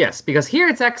 Yes, because here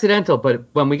it's accidental, but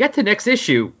when we get to next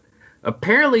issue,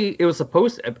 apparently it was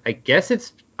supposed to, I guess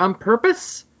it's on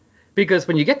purpose, because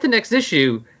when you get to next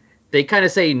issue, they kind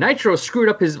of say Nitro screwed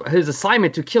up his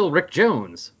assignment to kill Rick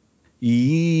Jones.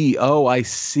 Oh, I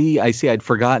see. I'd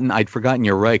forgotten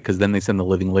you're right, because then they send the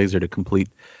living laser to complete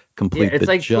it's the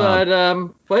like,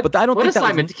 job. But I don't think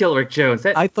assignment to kill Rick Jones?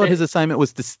 I thought his assignment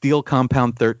was to steal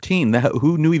Compound 13.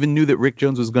 Who even knew that Rick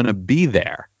Jones was going to be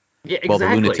there? Yeah, exactly. Well, the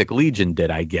Lunatic Legion did,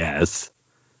 I guess.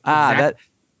 Exactly.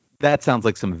 That sounds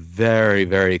like some very,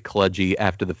 very kludgy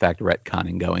after-the-fact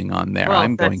retconning going on there. Well,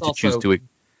 I'm going to choose to...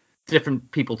 different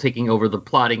people taking over the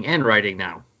plotting and writing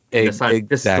now. Exactly.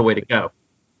 This is the way to go.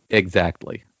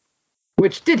 Exactly.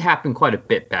 Which did happen quite a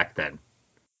bit back then.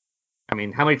 I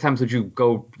mean, how many times would you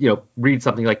go, read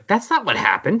something like, that's not what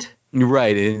happened?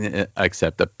 Right,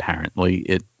 except apparently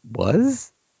it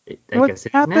was. I guess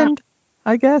it happened,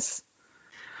 I guess.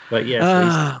 But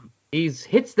yeah, so he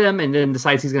hits them and then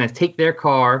decides he's going to take their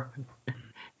car.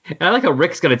 And I like how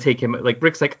Rick's going to take him. Like,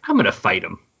 Rick's like, I'm going to fight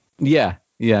him. Yeah.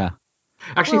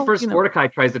 Actually, Well, first you know. Mordecai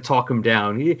tries to talk him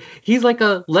down. He's like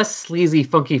a less sleazy,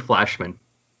 funky Flashman.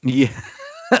 Yeah.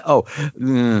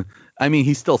 I mean,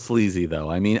 he's still sleazy though.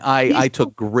 I mean, I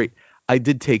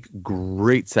did take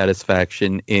great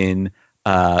satisfaction in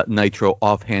Nitro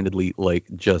offhandedly, like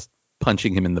just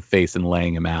punching him in the face and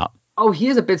laying him out. Oh, he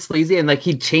is a bit sleazy, and like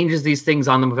he changes these things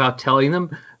on them without telling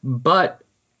them. But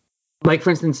like, for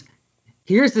instance,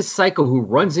 here's this psycho who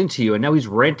runs into you, and now he's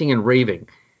ranting and raving,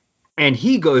 and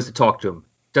he goes to talk to him.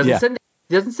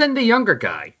 Doesn't send the younger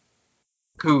guy,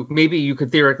 who maybe you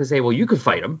could theoretically say, well, you could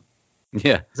fight him.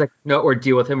 Yeah. It's like, no, or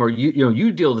deal with him, or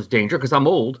you deal with this danger because I'm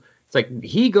old. It's like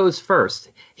he goes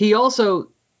first. He also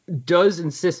does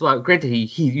insist. Well, granted,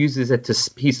 he uses it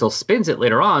he still spins it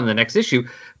later on in the next issue,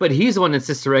 but he's the one that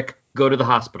insists to Rick go to the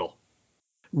hospital.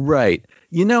 Right.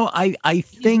 I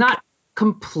think he's not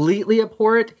completely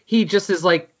abhorrent. He just is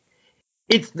like,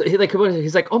 he's like,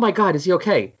 oh my God, is he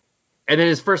okay? And then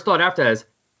his first thought after that is,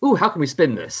 ooh, how can we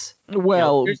spin this?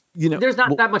 Well, there's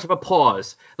not that much of a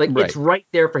pause. Like, right. It's right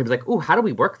there for him. He's like, ooh, how do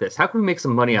we work this? How can we make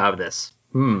some money out of this?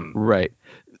 Right.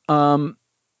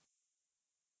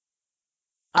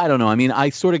 I don't know. I mean, I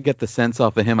sort of get the sense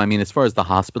off of him. I mean, as far as the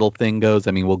hospital thing goes,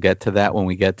 I mean, we'll get to that when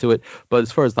we get to it. But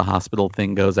as far as the hospital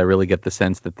thing goes, I really get the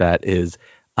sense that is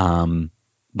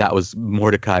that was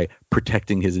Mordecai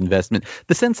protecting his investment.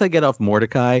 The sense I get off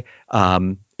Mordecai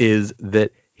is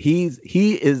that he's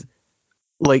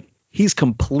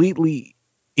completely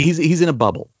he's in a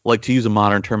bubble. Like, to use a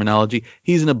modern terminology,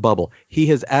 he's in a bubble. He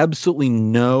has absolutely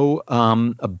no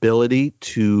ability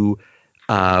to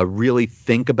really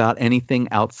think about anything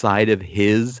outside of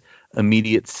his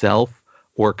immediate self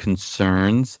or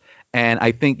concerns. And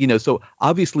I think, so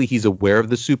obviously he's aware of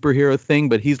the superhero thing,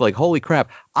 but he's like, holy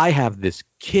crap, I have this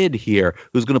kid here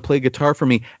who's going to play guitar for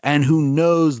me and who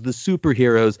knows the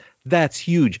superheroes. That's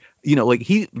huge. Like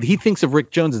he thinks of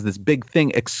Rick Jones as this big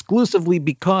thing exclusively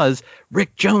because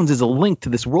Rick Jones is a link to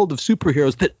this world of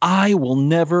superheroes that I will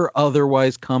never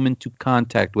otherwise come into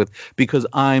contact with because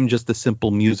I'm just a simple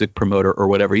music promoter or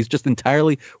whatever. He's just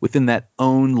entirely within that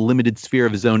own limited sphere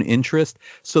of his own interest.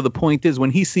 So the point is,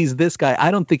 when he sees this guy,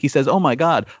 I don't think he says, oh my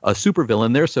God, a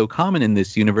supervillain, they're so common in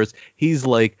this universe. He's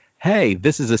like, hey,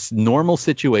 this is a normal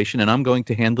situation, and I'm going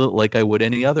to handle it like I would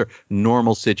any other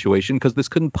normal situation, because this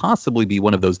couldn't possibly be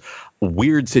one of those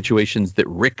weird situations that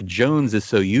Rick Jones is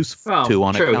so used to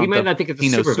on account he might not think it's a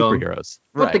superheroes.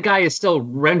 But right. The guy is still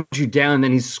runs you down, and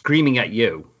then he's screaming at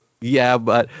you. Yeah,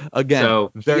 but again,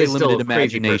 so very limited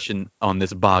imagination on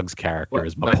this Boggs character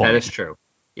is my point. That is true.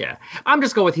 Yeah, I'm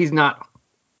just going with he's not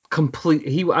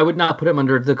complete. I would not put him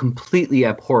under the completely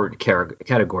abhorrent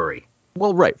category.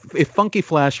 Well, right. If Funky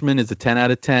Flashman is a 10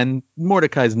 out of 10,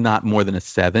 Mordecai's not more than a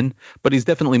 7, but he's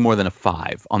definitely more than a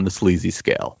 5 on the sleazy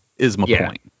scale, is my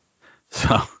point.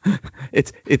 So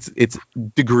it's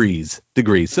degrees.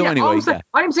 So anyway,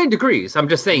 I'm saying degrees. I'm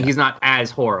just saying he's not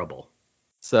as horrible.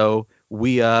 So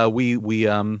we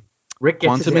Rick gets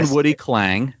Quantum and Woody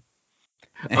clang.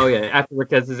 Oh yeah, after Rick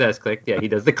does his ass clicked, he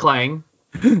does the clang.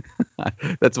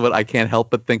 That's what I can't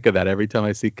help but think of that every time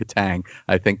I see Katang.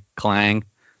 I think clang.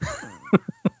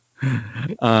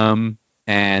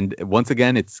 And once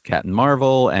again, it's Captain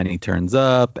Marvel, and he turns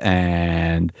up,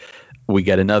 and we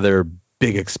get another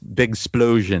big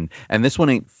explosion. And this one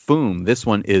ain't foom. This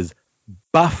one is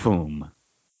Bafoom.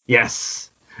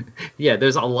 Yes. Yeah,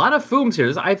 there's a lot of fooms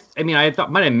here. I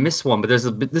thought might have missed one, but this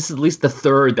is at least the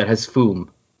third that has foom.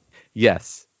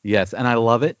 Yes, and I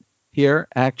love it here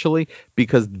actually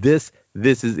because this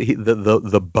is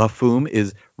the Bafoom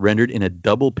is rendered in a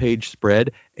double page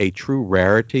spread, a true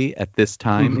rarity at this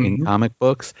time in comic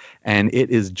books, and it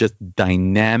is just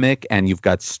dynamic. And you've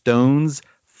got stones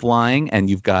flying, and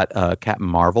you've got Captain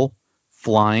Marvel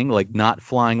flying, like not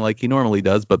flying like he normally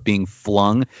does, but being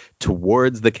flung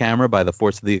towards the camera by the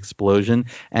force of the explosion.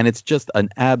 And it's just an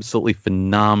absolutely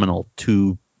phenomenal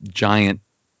giant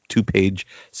 2-page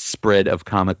spread of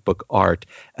comic book art,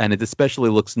 and it especially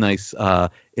looks nice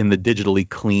in the digitally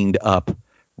cleaned up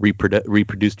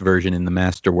reproduced version in the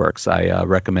Masterworks. I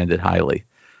recommend it highly.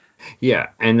 Yeah,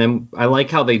 and then I like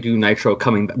how they do Nitro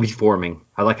reforming.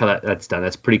 I like how that's done.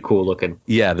 That's pretty cool looking.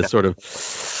 Yeah, the sort of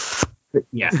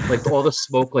like all the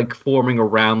smoke like forming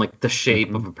around like the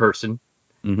shape of a person.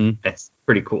 That's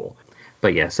pretty cool.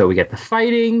 But yeah, so we get the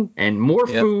fighting and more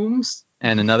fooms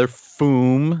and another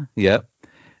foom. Yep.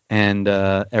 And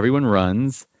everyone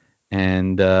runs,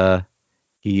 and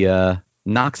he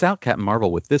knocks out Captain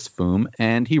Marvel with this foom,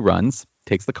 and he runs,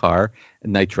 takes the car,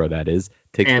 Nitro that is,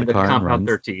 takes the car and runs.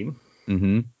 Compound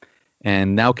 13.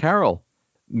 And now Carol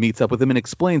meets up with him and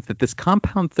explains that this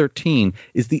Compound 13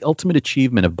 is the ultimate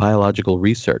achievement of biological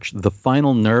research, the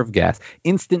final nerve gas,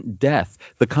 instant death.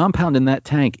 The compound in that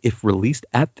tank, if released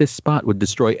at this spot, would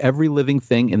destroy every living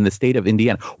thing in the state of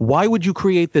Indiana. Why would you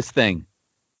create this thing?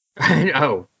 I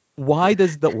know. Why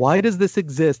does this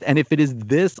exist? And if it is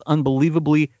this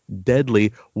unbelievably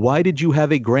deadly, why did you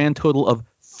have a grand total of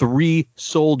 3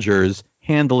 soldiers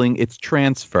handling its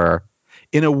transfer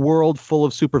in a world full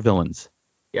of supervillains?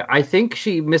 Yeah, I think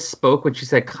she misspoke when she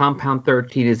said Compound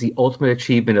 13 is the ultimate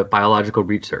achievement of biological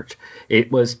research.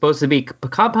 It was supposed to be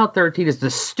Compound 13 is the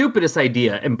stupidest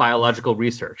idea in biological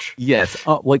research. Yes.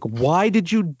 Like, why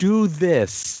did you do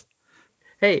this?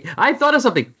 Hey, I thought of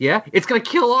something. Yeah, it's going to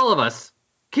kill all of us.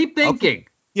 Keep thinking.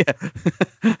 Okay.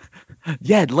 Yeah.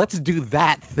 Yeah, let's do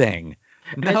that thing.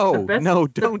 No,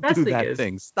 don't do that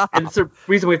thing. Stop. And it's the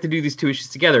reason we have to do these 2 issues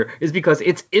together is because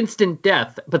it's instant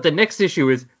death. But the next issue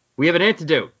is we have an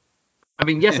antidote. I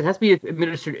mean, yes, it has to be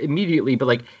administered immediately, but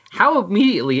like, how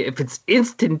immediately if it's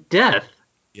instant death?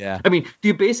 Yeah. I mean, do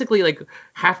you basically like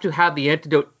have to have the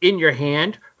antidote in your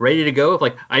hand, ready to go? If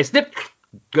like I snipped,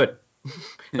 good.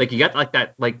 Like you got like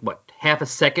that, like what, half a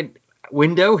second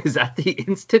window? Is that the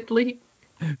instantly?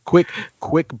 Quick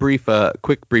brief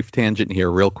tangent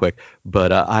here, real quick.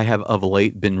 But I have of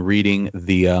late been reading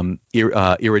the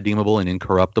Irredeemable and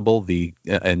Incorruptible, the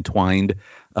entwined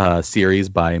series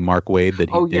by Mark Waid that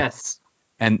he did. Yes.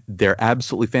 And they're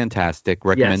absolutely fantastic.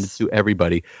 Recommended to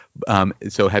everybody.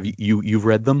 So have you've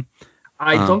read them?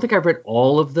 I don't think I've read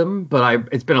all of them, but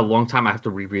it's been a long time. I have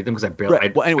to reread them because I barely. I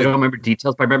don't remember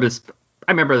details, but I remember this.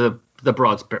 I remember the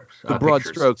broad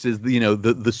strokes is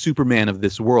the Superman of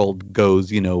this world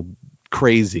goes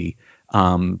crazy,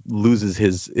 loses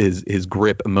his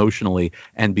grip emotionally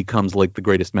and becomes like the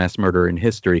greatest mass murderer in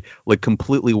history, like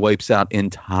completely wipes out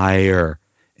entire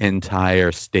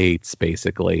states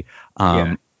basically.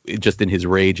 Just in his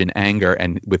rage and anger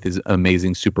and with his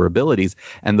amazing super abilities.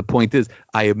 And the point is,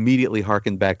 I immediately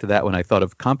hearkened back to that when I thought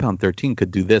of Compound 13 could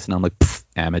do this, and I'm like,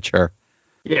 amateur.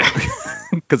 Yeah.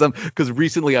 Because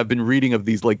recently I've been reading of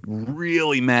these like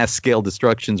really mass scale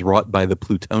destructions wrought by the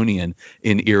Plutonian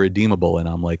in Irredeemable, and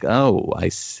I'm like, oh, I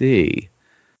see.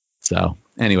 So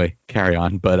anyway, carry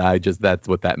on. But that's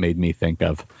what that made me think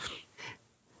of.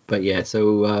 But yeah,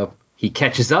 so he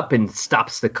catches up and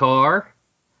stops the car.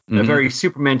 In a very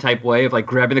Superman type way of like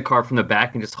grabbing the car from the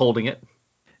back and just holding it.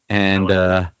 And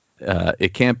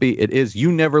it can't be. It is.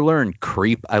 You never learn,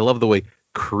 creep. I love the way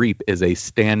creep is a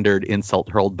standard insult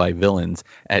hurled by villains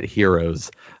at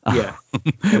heroes. Yeah.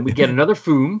 And we get another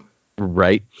Foom.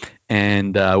 Right.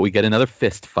 And we get another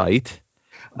fist fight.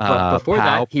 But before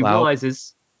that, he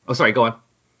realizes. Oh, sorry. Go on.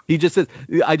 He just says,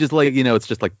 I just like, it's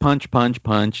just like punch, punch,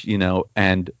 punch,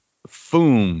 and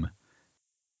Foom.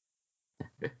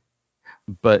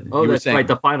 But that's saying, right,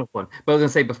 the final one. But I was gonna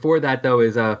say before that though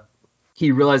is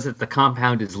he realizes that the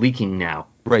compound is leaking now.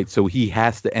 Right, so he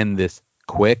has to end this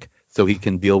quick so he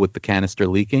can deal with the canister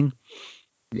leaking.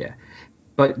 Yeah,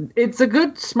 but it's a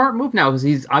good smart move now because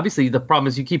he's obviously the problem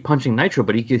is you keep punching Nitro,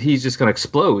 but he's just gonna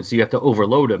explode, so you have to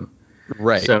overload him.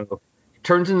 Right. So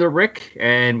turns into Rick,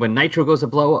 and when Nitro goes to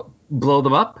blow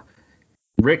them up,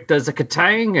 Rick does a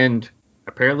katang, and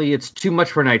apparently it's too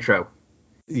much for Nitro.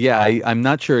 Yeah, I'm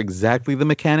not sure exactly the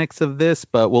mechanics of this,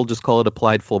 but we'll just call it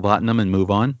applied phlebotinum and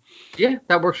move on. Yeah,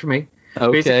 that works for me.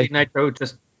 Okay.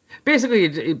 Basically,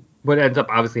 Nitro what ends up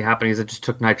obviously happening is it just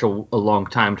took Nitro a long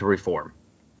time to reform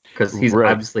because he's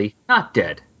obviously not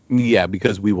dead. Yeah,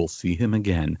 because we will see him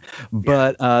again.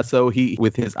 But so he,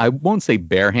 with his, I won't say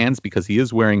bare hands because he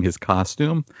is wearing his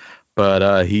costume,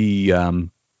 but he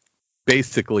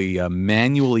basically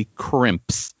manually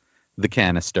crimps the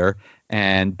canister.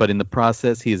 But in the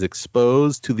process, he is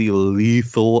exposed to the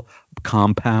lethal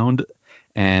compound,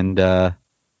 and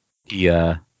he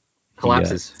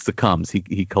collapses. Succumbs.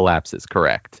 He collapses.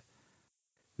 Correct.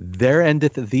 There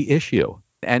endeth the issue.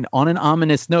 And on an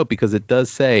ominous note, because it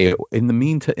does say in the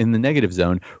negative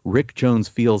zone, Rick Jones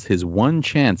feels his one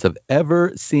chance of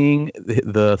ever seeing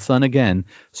the sun again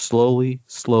slowly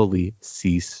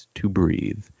cease to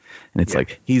breathe, and it's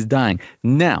like he's dying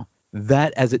now.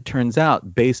 That, as it turns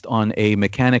out, based on a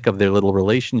mechanic of their little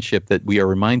relationship that we are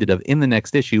reminded of in the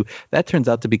next issue, that turns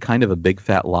out to be kind of a big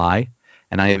fat lie.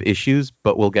 And I have issues,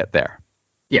 but we'll get there.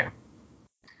 Yeah.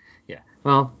 Yeah.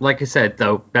 Well, like I said,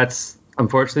 though,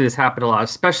 unfortunately this happened a lot,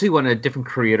 especially when a different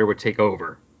creator would take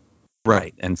over.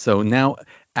 Right. And so now,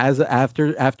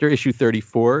 after issue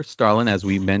 34, Starlin, as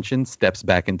we mentioned, steps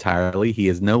back entirely. He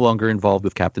is no longer involved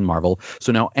with Captain Marvel.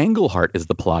 So now Englehart is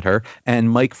the plotter,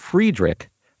 and Mike Friedrich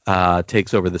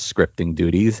takes over the scripting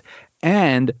duties.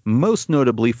 And most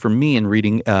notably for me in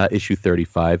reading issue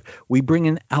 35, we bring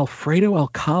in Alfredo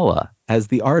Alcala as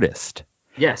the artist.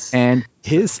 Yes. And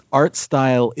his art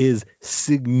style is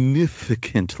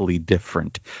significantly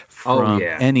different from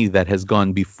any that has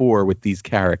gone before with these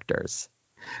characters.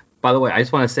 By the way, I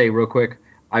just want to say real quick,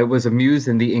 I was amused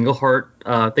in the Englehart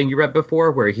thing you read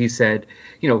before where he said,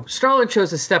 Starlin chose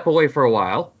to step away for a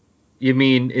while. You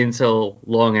mean until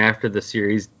long after the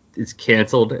series is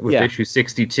canceled with issue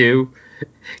 62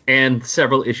 and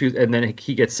several issues, and then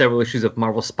he gets several issues of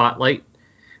Marvel Spotlight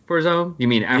for his own? You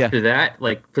mean after that,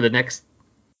 like for the next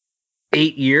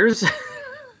 8 years?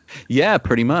 Yeah,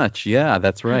 pretty much. Yeah,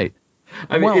 that's right.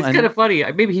 I mean, it's kind of funny.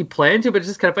 Maybe he planned to, but it's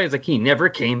just kind of funny. It's like he never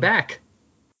came back.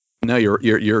 No, you're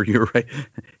right.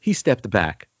 He stepped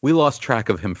back. We lost track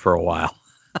of him for a while.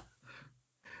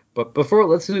 But before,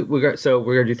 we're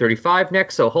gonna do 35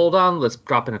 next. So hold on, let's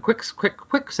drop in a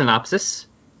quick synopsis.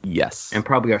 Yes. And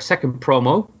probably our second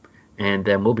promo, and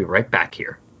then we'll be right back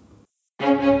here.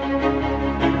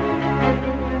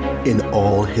 In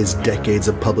all his decades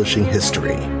of publishing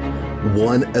history,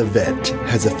 one event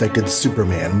has affected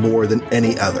Superman more than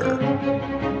any other.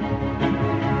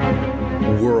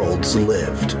 Worlds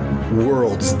lived,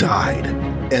 worlds died,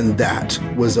 and that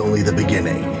was only the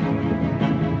beginning.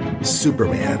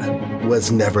 Superman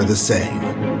was never the same.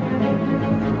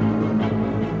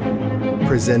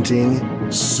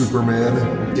 Presenting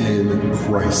Superman in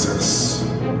Crisis.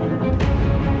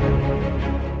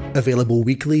 Available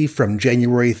weekly from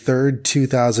January 3rd,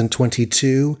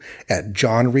 2022 at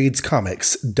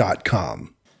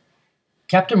johnreadscomics.com.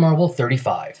 Captain Marvel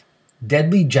 35,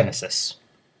 Deadly Genesis.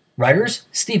 Writers,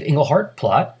 Steve Englehart,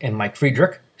 plot, and Mike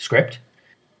Friedrich, script.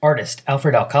 Artist,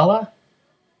 Alfred Alcala.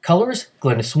 Colors,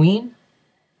 Glynis Wein.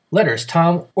 Letters,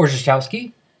 Tom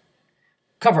Orzechowski.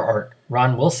 Cover art,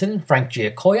 Ron Wilson, Frank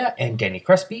Giacoia, and Danny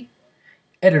Crespi.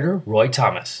 Editor, Roy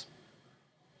Thomas.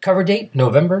 Cover date,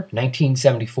 November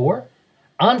 1974.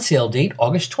 On sale date,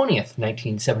 August 20th,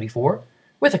 1974,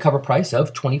 with a cover price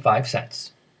of 25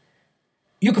 cents.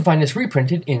 You can find this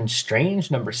reprinted in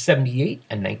Strange number 78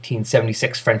 and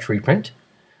 1976 French reprint,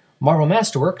 Marvel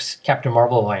Masterworks Captain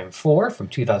Marvel Volume 4 from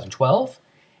 2012,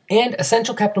 and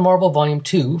Essential Captain Marvel Volume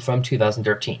 2 from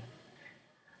 2013.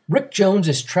 Rick Jones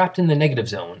is trapped in the negative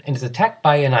zone and is attacked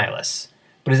by Annihilus,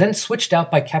 but is then switched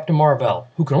out by Captain Marvel,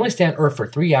 who can only stay on Earth for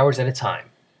 3 hours at a time.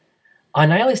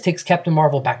 Annihilus takes Captain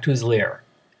Marvel back to his lair.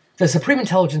 The Supreme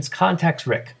Intelligence contacts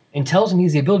Rick and tells him he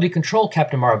has the ability to control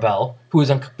Captain Marvel, who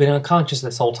has been unconscious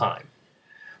this whole time.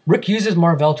 Rick uses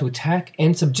Marvel to attack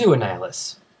and subdue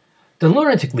Annihilus. The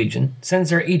Lunatic Legion sends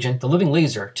their agent, the Living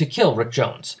Laser, to kill Rick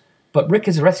Jones, but Rick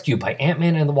is rescued by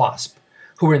Ant-Man and the Wasp,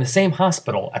 who were in the same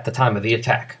hospital at the time of the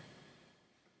attack.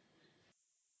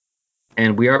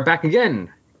 And we are back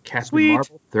again. Captain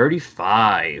Marvel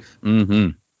 35. Mm-hmm.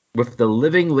 With the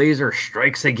Living Laser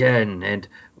strikes again. And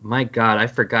my God, I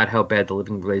forgot how bad the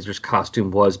Living Laser's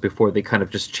costume was before they kind of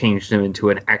just changed him into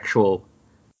an actual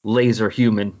laser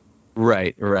human.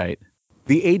 Right.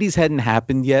 The 80s hadn't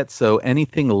happened yet, so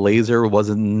anything laser was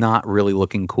not really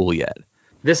looking cool yet.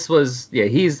 This was,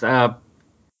 he's, is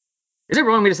it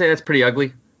wrong of me to say that's pretty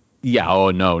ugly? Yeah,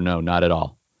 oh, no, not at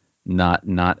all. Not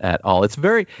at all. It's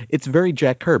very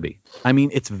Jack Kirby. I mean,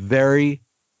 it's very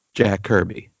Jack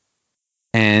Kirby.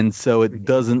 And so it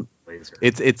doesn't,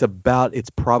 it's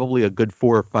probably a good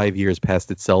 4 or 5 years past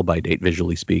its sell-by date,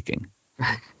 visually speaking.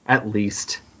 At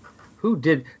least. Who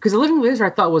did, because the Living Laser I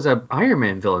thought was an Iron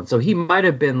Man villain, so he might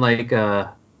have been like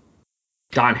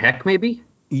Don Heck, maybe?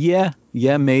 Yeah,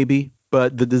 maybe.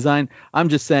 But the design, I'm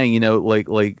just saying, like.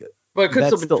 But it could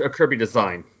still be a Kirby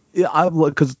design. Yeah,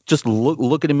 because just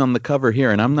look at him on the cover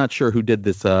here, and I'm not sure who did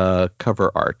this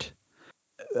cover art.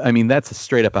 I mean, that's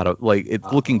straight up out of,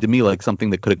 it's looking to me like something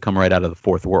that could have come right out of the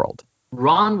Fourth World.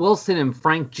 Ron Wilson and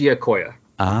Frank Giacoia.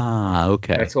 Ah,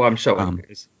 okay. That's who I'm showing.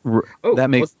 That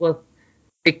makes.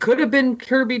 It could have been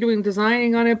Kirby doing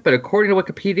designing on it, but according to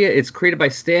Wikipedia, it's created by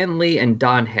Stan Lee and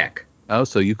Don Heck. Oh,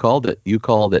 so you called it.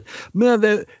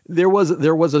 Man, there was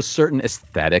a certain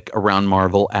aesthetic around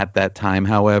Marvel at that time,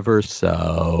 however.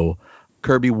 So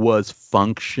Kirby was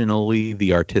functionally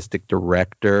the artistic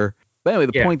director. But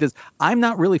anyway, the point is, I'm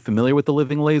not really familiar with the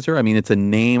Living Laser. I mean, it's a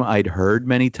name I'd heard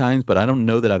many times, but I don't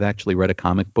know that I've actually read a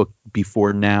comic book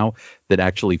before now that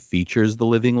actually features the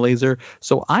Living Laser.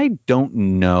 So I don't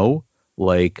know,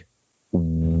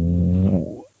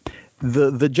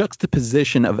 the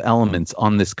juxtaposition of elements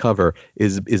on this cover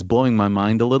is blowing my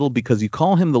mind a little, because you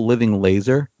call him the Living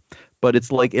Laser, but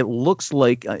it's like, it looks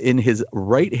like in his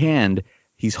right hand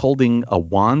he's holding a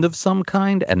wand of some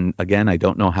kind, and again, I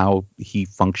don't know how he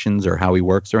functions or how he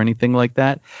works or anything like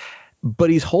that. but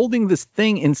he's holding this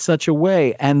thing in such a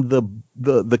way, and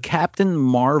the Captain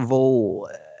Marvel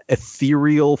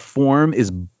ethereal form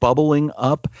is bubbling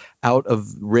up out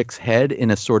of Rick's head in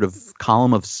a sort of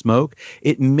column of smoke.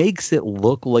 It makes it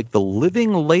look like the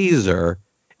living laser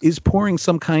is pouring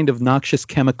some kind of noxious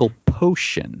chemical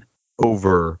potion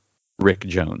over Rick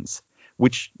Jones,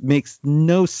 which makes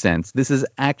no sense. This is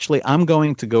actually, I'm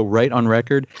going to go right on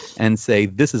record and say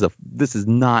this is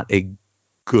not a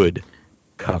good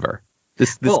cover.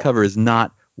 This cover is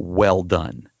not well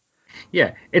done.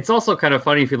 Yeah, it's also kind of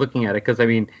funny if you're looking at it, because I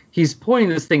mean, he's pointing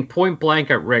this thing point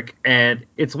blank at Rick, and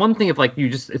it's one thing if like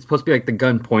it's supposed to be like the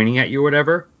gun pointing at you or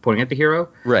whatever, pointing at the hero,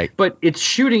 right? But it's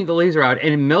shooting the laser out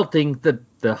and melting the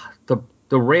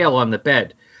rail on the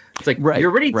bed. It's like, you're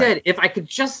already dead. If I could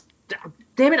just,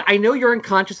 damn it, I know you're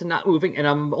unconscious and not moving, and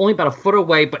I'm only about a foot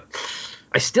away, but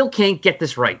I still can't get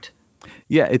this right.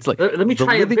 Yeah, it's like, let me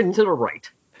try a bit to the right.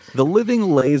 The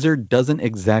living laser doesn't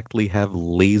exactly have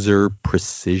laser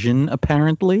precision,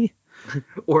 apparently.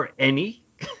 Or any.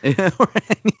 Or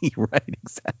any, right,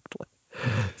 exactly.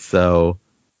 So.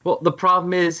 Well, the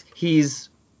problem is he's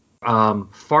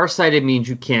farsighted means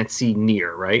you can't see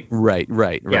near, right? Right.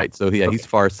 So, he's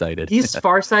farsighted. He's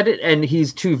farsighted, and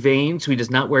he's too vain, so he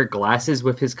does not wear glasses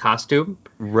with his costume.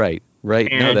 Right.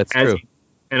 No, that's true.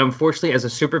 And unfortunately, as a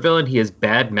supervillain, he has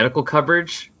bad medical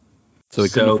coverage. So he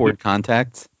couldn't afford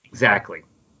contacts? Exactly.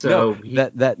 So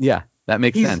that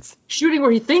makes sense. Shooting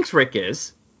where he thinks Rick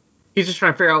is. He's just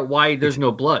trying to figure out why there's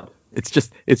no blood. It's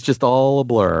just all a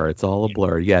blur. It's all a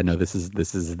blur. Yeah, no,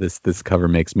 this cover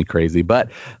makes me crazy.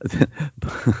 But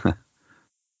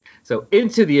so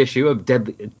into the issue of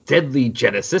Deadly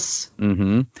Genesis.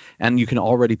 Mm-hmm. And you can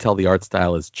already tell the art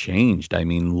style has changed. I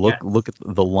mean, look at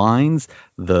the lines,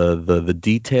 the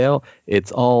detail.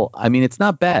 It's all, I mean, it's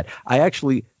not bad.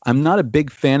 I'm not a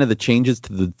big fan of the changes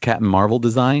to the Captain Marvel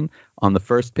design on the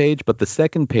first page, but the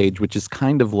second page, which is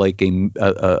kind of like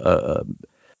a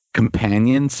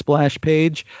companion splash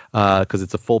page, because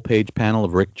it's a full page panel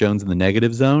of Rick Jones in the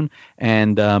negative zone.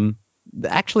 And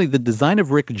actually, the design of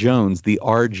Rick Jones, the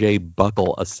R.J.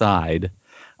 Buckle aside,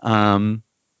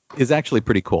 is actually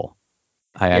pretty cool.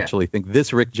 I actually think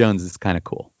this Rick Jones is kind of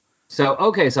cool. So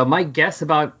my guess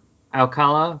about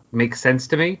Alcala makes sense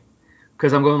to me,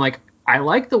 because I'm going like, I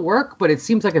like the work, but it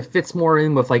seems like it fits more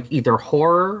in with like either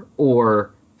horror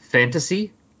or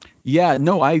fantasy. Yeah,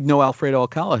 no, I know Alfredo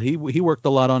Alcala. He worked a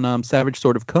lot on Savage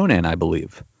Sword of Conan, I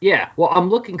believe. Yeah, well, I'm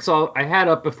looking. So I had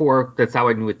up before. That's how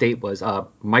I knew what date was.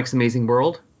 Mike's Amazing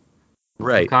World,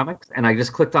 right? Comics, and I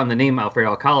just clicked on the name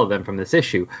Alfredo Alcala then from this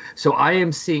issue. So I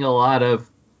am seeing a lot of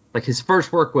like his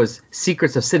first work was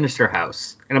Secrets of Sinister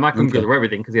House, and I'm not going to go through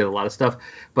everything because he has a lot of stuff.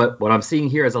 But what I'm seeing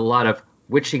here is a lot of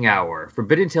Witching Hour,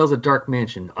 Forbidden Tales of Dark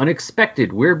Mansion,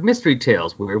 Unexpected, Weird Mystery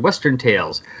Tales, Weird Western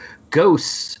Tales,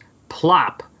 Ghosts,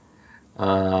 Plop.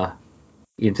 Into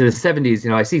the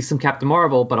 70s, I see some Captain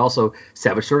Marvel, but also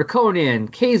Savage Sword of Conan,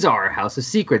 Kazar, House of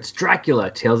Secrets,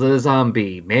 Dracula, Tales of the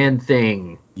Zombie,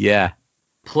 Man-Thing. Yeah.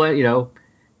 Not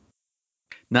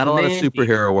a lot of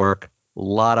superhero work, a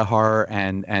lot of horror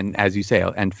and as you say,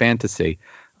 and fantasy.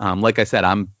 Like I said,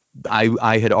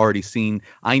 I had already seen,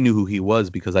 I knew who he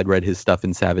was because I'd read his stuff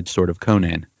in Savage Sword of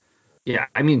Conan. Yeah,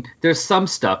 I mean, there's some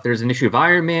stuff. There's an issue of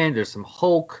Iron Man, there's some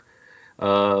Hulk,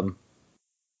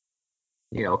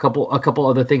 a couple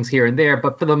other things here and there,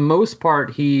 but for the most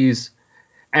part, and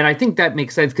I think that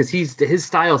makes sense because his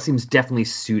style seems definitely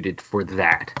suited for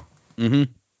that.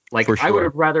 Mm-hmm. Like, for sure. I would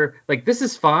have rather, like, this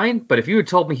is fine, but if you had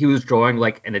told me he was drawing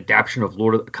like an adaptation of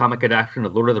comic adaptation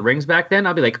of Lord of the Rings back then,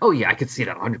 I'd be like, oh yeah, I could see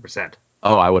that 100%.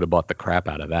 Oh, I would have bought the crap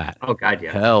out of that. Oh god,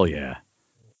 yeah. Hell yeah.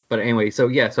 But anyway, so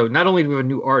not only do we have a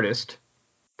new artist,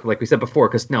 like we said before,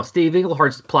 because now Steve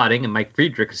Englehart's plotting and Mike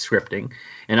Friedrich is scripting,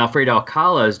 and Alfredo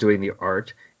Alcala is doing the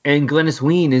art, and Glennis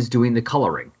Ween is doing the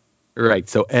coloring. Right,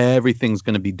 so everything's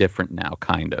going to be different now,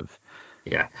 kind of.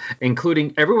 Yeah,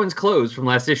 including everyone's clothes from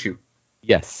last issue.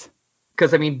 Yes.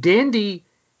 Because, I mean, Dandy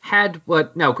had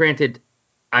now granted,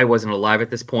 I wasn't alive at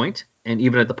this point, and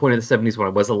even at the point of the 70s when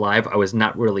I was alive, I was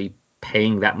not really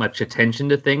paying that much attention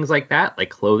to things like that, like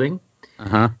clothing.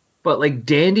 Uh-huh. But like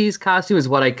Dandy's costume is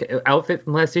outfit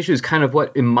from last issue is kind of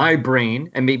what in my brain,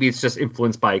 and maybe it's just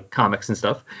influenced by comics and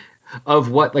stuff,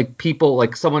 of what like people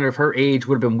like someone of her age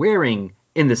would have been wearing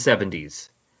in the 70s.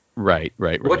 Right.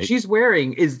 What she's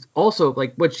wearing is also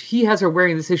like what he has her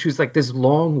wearing in this issue is like this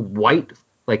long white,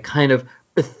 like kind of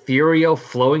ethereal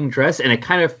flowing dress, and it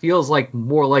kind of feels like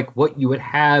more like what you would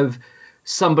have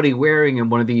somebody wearing in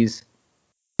one of these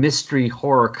mystery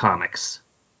horror comics.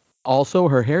 Also,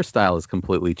 her hairstyle is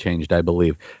completely changed, I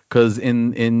believe, because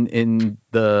in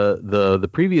the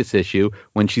previous issue,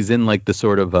 when she's in like the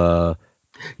sort of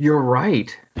You're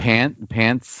right.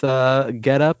 pants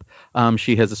getup,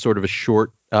 she has a sort of a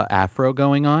short afro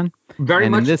going on. Very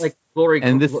And much this- like Glory.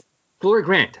 and this- Glory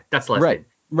Grant. That's the last Right, name.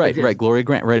 right, It right. is. Gloria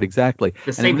Grant, right, exactly.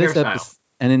 The same in this hairstyle.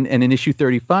 and in issue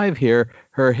 35 here,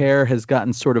 her hair has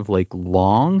gotten sort of like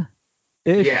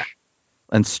long-ish Yeah.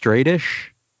 and straightish.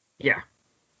 Yeah.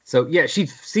 So yeah, she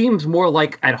seems more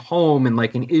like at home in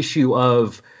like an issue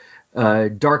of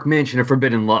Dark Mansion of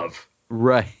Forbidden Love.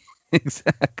 Right,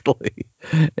 exactly.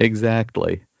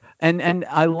 And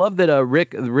I love that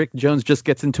Rick Jones just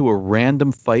gets into a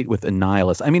random fight with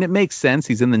Annihilus. I mean, it makes sense.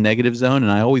 He's in the negative zone,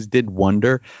 and I always did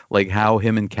wonder like how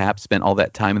him and Cap spent all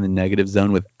that time in the negative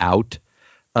zone without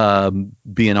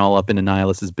being all up in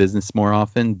Annihilus's business more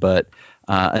often. But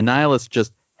Annihilus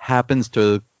just happens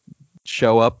to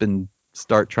show up and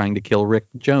start trying to kill Rick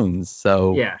Jones.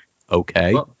 So Yeah.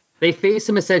 okay. Well, they face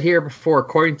him, as said here before,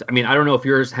 according to, I mean, I don't know if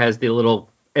yours has the little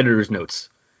editor's notes,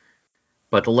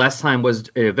 but the last time was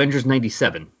Avengers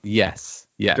 97 Yes.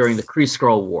 during the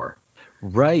Kree-Skrull War.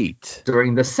 Right.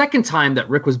 During the second time that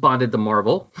Rick was bonded to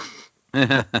Marvel,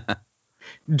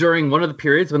 during one of the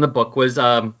periods when the book was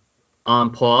on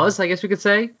pause, I guess we could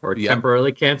say, or Yep.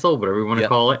 temporarily canceled, whatever you want to Yep.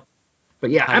 call it.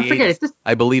 But yeah, I forget. It's this,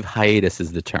 I believe hiatus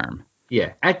is the term.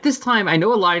 yeah, at this time, I know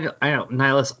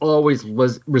Nihilus always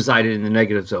resided in the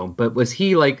negative zone, but was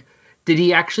he like, did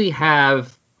he actually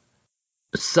have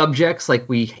subjects like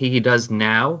he does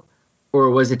now, or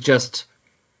was it just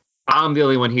I'm the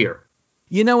only one here?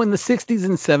 You know, in the 60s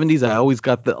and 70s, I always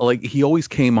got he always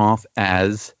came off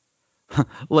as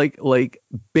like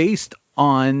based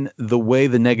on the way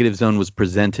the negative zone was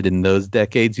presented in those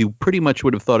decades, you pretty much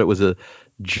would have thought it was a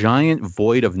giant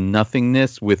void of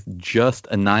nothingness with just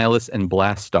Annihilus and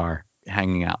Blastar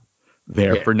hanging out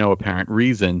there for no apparent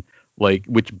reason,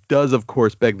 which does, of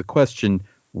course, beg the question,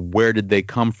 where did they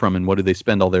come from and what do they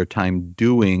spend all their time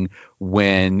doing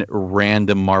when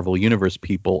random Marvel Universe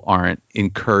people aren't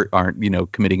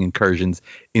committing incursions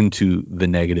into the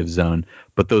negative zone?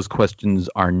 But those questions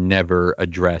are never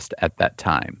addressed at that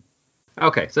time.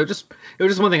 Okay, so it was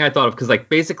just one thing I thought of, because like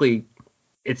basically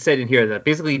it said in here that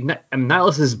basically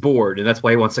Nihilus is bored, and that's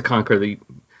why he wants to conquer the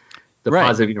Right.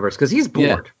 positive universe, because he's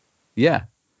bored. Yeah,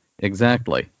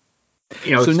 exactly.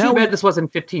 You know, So it's now too we- bad this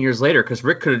wasn't 15 years later, because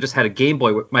Rick could have just had a Game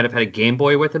Boy, might have had a Game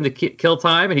Boy with him to kill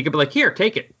time, and he could be like, here,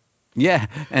 take it. Yeah,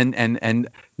 and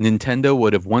Nintendo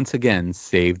would have once again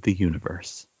saved the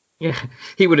universe. Yeah,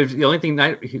 he would have. The only thing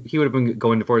he would have been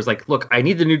going for is like, look, I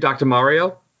need the new Dr.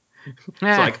 Mario. So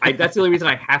like, that's the only reason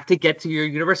I have to get to your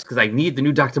universe, because I need the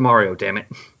new Dr. Mario. Damn it.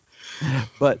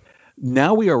 But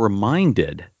now we are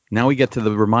reminded. Now we get to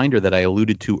the reminder that I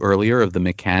alluded to earlier of the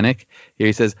mechanic. Here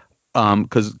he says,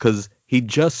 because he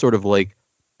just sort of like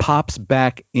pops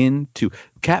back into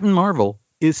Captain Marvel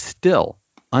is still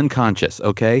unconscious.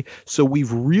 Okay, so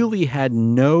we've really had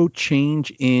no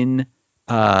change in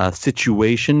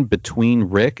situation between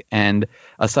Rick and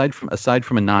aside from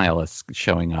Annihilus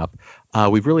showing up,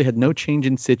 we've really had no change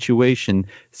in situation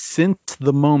since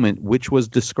the moment which was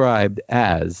described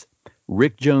as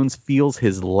Rick Jones feels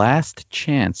his last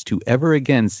chance to ever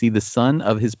again see the sun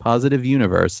of his positive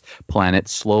universe planet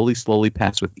slowly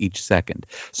pass with each second.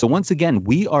 So once again,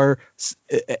 we are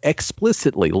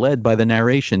explicitly led by the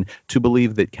narration to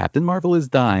believe that Captain Marvel is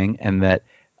dying, and that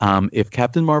if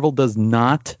Captain Marvel does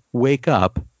not wake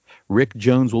up, Rick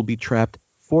Jones will be trapped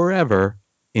forever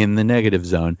in the negative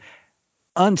zone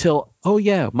until,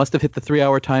 must have hit the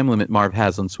 3-hour time limit Marv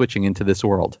has on switching into this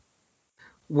world.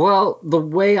 Well, the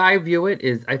way I view it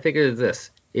is, I think it is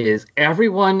this, is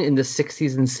everyone in the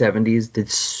 60s and 70s did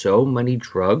so many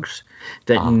drugs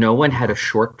that no one had a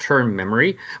short-term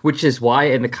memory, which is why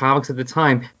in the comics at the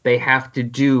time, they have to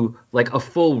do like a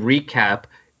full recap,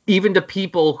 even to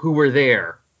people who were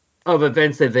there, of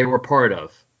events that they were part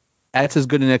of. That's as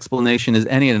good an explanation as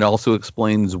any, and it also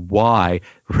explains why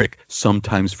Rick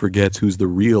sometimes forgets who's the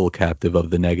real captive of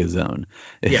the Negazone.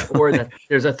 Yeah, or that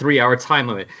there's a 3-hour time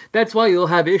limit. That's why you'll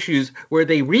have issues where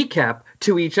they recap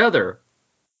to each other,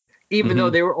 even though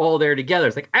they were all there together.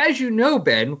 It's like, as you know,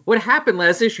 Ben, what happened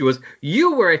last issue was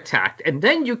you were attacked, and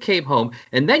then you came home,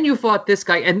 and then you fought this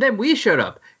guy, and then we showed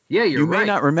up. Yeah, you're right. You may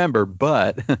not remember,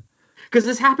 but... Because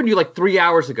this happened to you like 3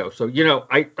 hours ago, so,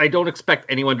 I don't expect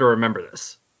anyone to remember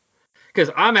this. Because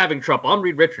I'm having trouble. I'm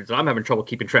Reed Richards, and I'm having trouble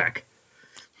keeping track.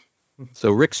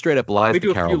 So Rick straight up lies Let me to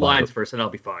do a Carol. few lines first, and I'll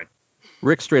be fine.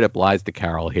 Rick straight up lies to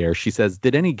Carol here. She says,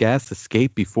 "Did any gas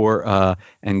escape before?"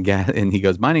 And he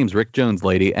goes, "My name's Rick Jones,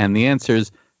 lady." And the answer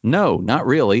is, "No, not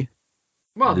really."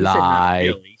 Well, he said Lie.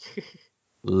 not really.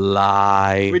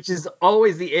 Lie. Which is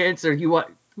always the answer you want.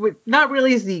 Not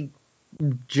really is the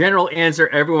general answer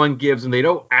everyone gives when they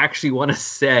don't actually want to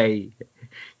say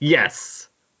yes.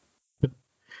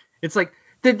 It's like,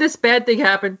 did this bad thing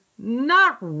happen?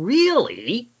 Not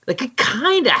really. Like, it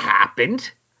kind of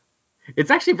happened.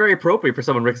 It's actually very appropriate for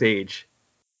someone Rick's age.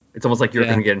 It's almost like you're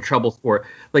going to get in trouble for,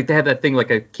 like, they have that thing like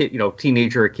a kid,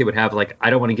 teenager or kid would have, like, I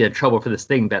don't want to get in trouble for this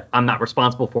thing that I'm not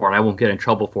responsible for and I won't get in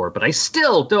trouble for it, but I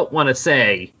still don't want to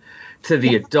say to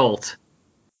the adult.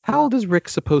 How old is Rick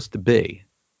supposed to be?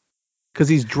 Because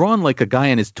he's drawn like a guy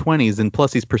in his 20s, and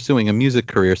plus he's pursuing a music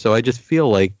career, so I just feel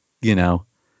like,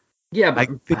 Yeah, but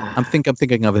I'm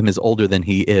thinking of him as older than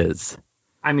he is.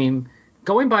 I mean,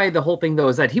 going by the whole thing, though,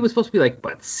 is that he was supposed to be like,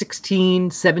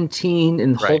 16, 17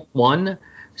 in Hulk 1. Right.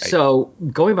 So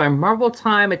going by Marvel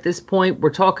time at this point, we're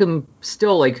talking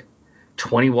still like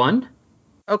 21.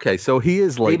 Okay, so he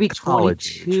is like maybe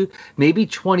college 22, maybe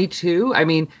 22. I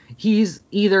mean, he's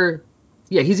either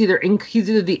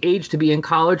the age to be in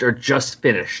college or just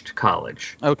finished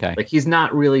college. Okay. Like, he's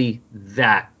not really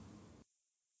that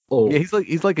old. Yeah,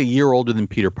 he's like a year older than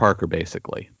Peter Parker,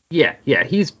 basically. Yeah,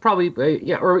 he's probably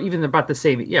or even about the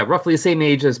same. Yeah, roughly the same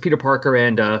age as Peter Parker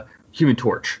and Human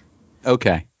Torch.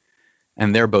 Okay,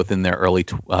 and they're both in their early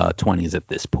 20s at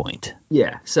this point.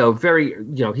 Yeah, so very,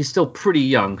 he's still pretty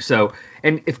young. So,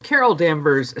 and if Carol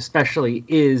Danvers especially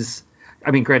is,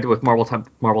 I mean, granted with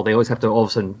Marvel, they always have to all of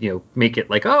a sudden, make it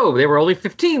like, oh, they were only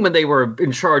 15 when they were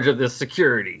in charge of this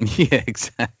security. Yeah,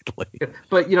 exactly.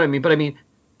 But you know what I mean? But I mean,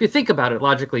 if you think about it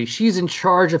logically, she's in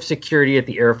charge of security at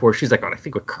the Air Force. She's like, I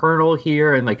think a colonel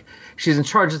here, and like she's in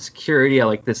charge of security at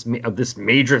like this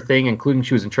major thing, including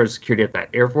she was in charge of security at that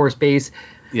Air Force base.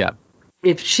 Yeah.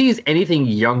 If she's anything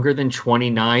younger than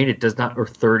 29, it does not, or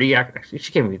 30. Actually,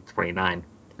 she can't be 29.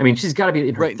 I mean, she's got to be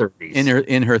in her 30s.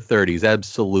 In her 30s,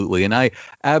 absolutely. And I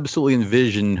absolutely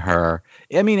envision her.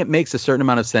 I mean, it makes a certain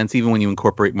amount of sense even when you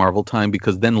incorporate Marvel time,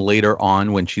 because then later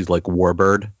on when she's like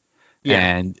Warbird,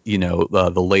 and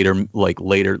the later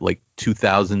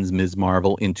 2000s Ms.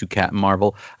 Marvel into Captain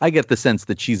Marvel, I get the sense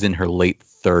that she's in her late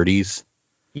 30s.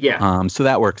 Yeah. So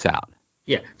that works out.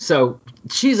 Yeah. So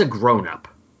she's a grown up.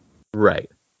 Right.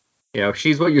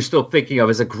 She's what you're still thinking of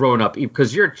as a grown-up,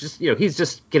 because you're just, he's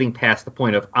just getting past the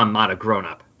point of, I'm not a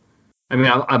grown-up. I mean,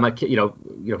 I'm a kid,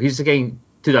 he's getting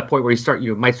to that point where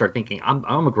you might start thinking,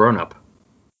 I'm a grown-up.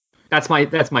 That's my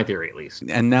theory, at least.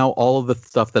 And now all of the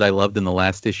stuff that I loved in the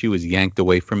last issue is yanked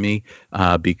away from me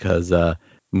because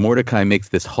Mordecai makes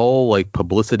this whole like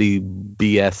publicity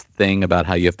BS thing about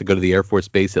how you have to go to the Air Force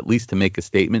Base at least to make a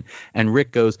statement. And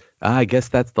Rick goes, I guess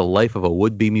that's the life of a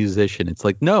would-be musician. It's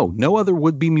like, no other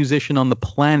would-be musician on the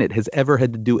planet has ever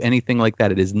had to do anything like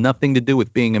that. It has nothing to do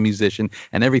with being a musician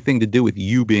and everything to do with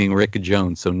you being Rick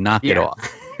Jones. So knock it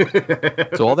off.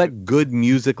 So all that good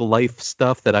music life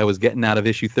stuff that I was getting out of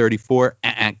issue 34,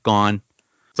 gone.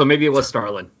 So maybe it was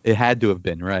Starlin. It had to have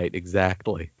been, right?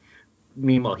 Exactly.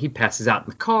 Meanwhile, he passes out in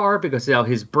the car because now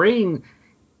his brain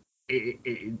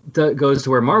goes to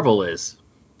where Marvel is.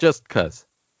 Just because.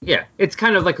 Yeah, it's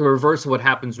kind of like a reverse of what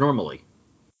happens normally.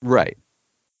 Right.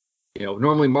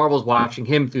 Normally Marvel's watching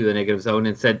him through the negative zone, and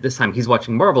instead this time he's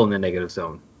watching Marvel in the negative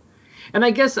zone. And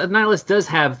I guess Annihilus does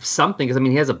have something, because I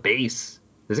mean he has a base.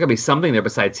 There's got to be something there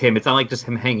besides him. It's not like just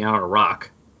him hanging out on a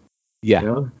rock. Yeah.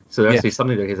 So there has to be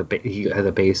something there. He has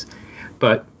a base.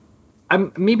 But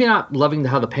I'm maybe not loving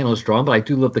how the panel is drawn, but I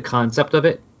do love the concept of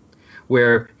it,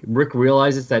 where Rick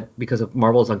realizes that because of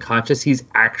Marvel's unconscious, he's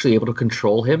actually able to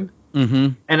control him. Mm-hmm.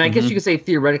 And I guess you could say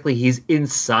theoretically he's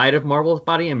inside of Marvel's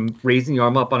body and raising the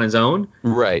arm up on his own.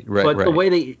 Right. But the way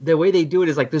they do it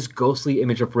is like this ghostly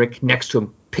image of Rick next to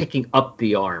him picking up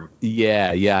the arm.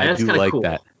 Yeah, I do like cool.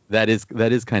 that. That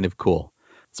is kind of cool,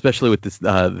 especially with this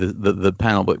the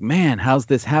panel. But man, how's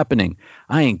this happening?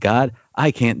 I ain't God.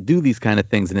 I can't do these kind of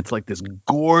things. And it's like this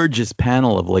gorgeous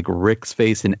panel of like Rick's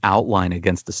face in outline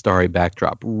against a starry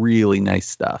backdrop. Really nice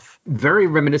stuff. Very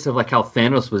reminiscent of like how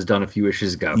Thanos was done a few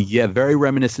issues ago. Yeah, very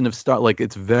reminiscent of like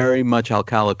it's very much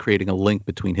Alcala creating a link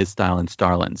between his style and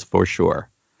Starlin's for sure.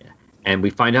 Yeah. And we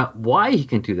find out why he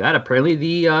can do that. Apparently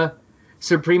the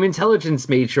Supreme Intelligence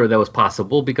made sure that was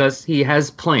possible because he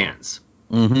has plans.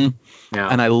 Mm-hmm. Now,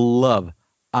 and I love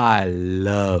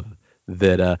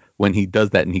that when he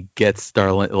does that and he gets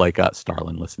Starlin,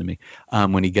 listen to me.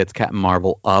 When he gets Captain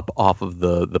Marvel up off of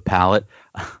the pallet,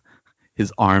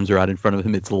 his arms are out in front of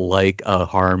him. It's like a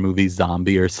horror movie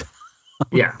zombie or something.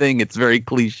 Yeah. It's very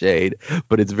cliched,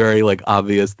 but it's very like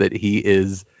obvious that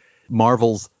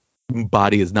Marvel's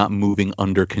body is not moving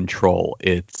under control.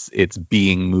 It's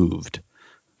being moved.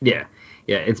 Yeah.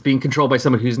 It's being controlled by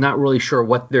someone who's not really sure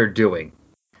what they're doing.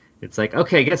 It's like,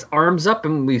 okay, gets arms up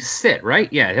and we sit,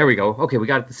 right? Yeah, there we go. Okay, we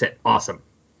got it to sit. Awesome.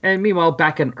 And meanwhile,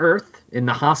 back on Earth in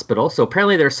the hospital. So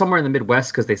apparently they're somewhere in the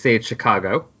Midwest because they say it's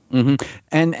Chicago. Mm-hmm.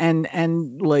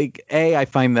 And like, I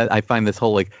find this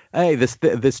whole like, hey,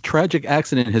 this tragic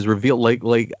accident has revealed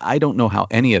like I don't know how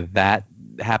any of that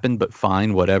happened, but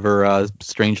fine, whatever.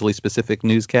 Strangely specific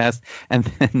newscast, and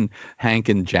then Hank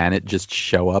and Janet just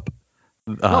show up.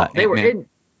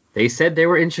 They said they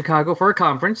were in Chicago for a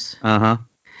conference. Uh-huh.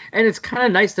 And it's kind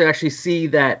of nice to actually see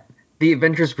that the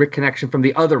Avengers Rick connection from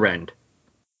the other end.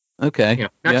 Okay. You know,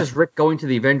 not just Rick going to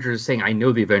the Avengers saying, I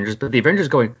know the Avengers, but the Avengers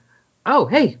going, oh,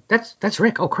 hey, that's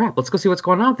Rick. Oh, crap. Let's go see what's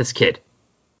going on with this kid.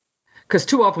 Because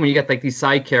too often when you get like these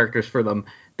side characters for them,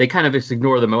 they kind of just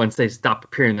ignore them once they stop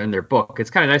appearing in their book.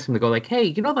 It's kind of nice for them to go like, hey,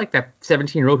 you know, like that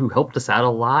 17-year-old who helped us out a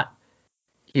lot?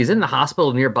 He's in the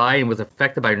hospital nearby and was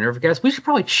affected by nerve gas. We should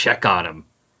probably check on him.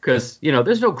 Because, you know,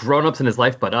 there's no grown-ups in his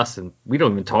life but us, and we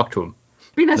don't even talk to him.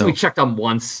 It'd be nice if we checked on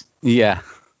once. Yeah.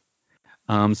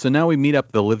 So now we meet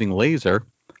up the Living Laser,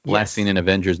 last seen in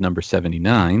Avengers number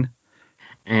 79.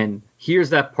 And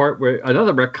here's that part where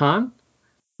another retcon.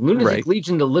 Lunatic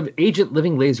Legion to Agent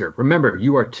Living Laser. Remember,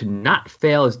 you are to not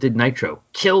fail as did Nitro.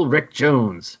 Kill Rick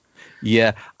Jones.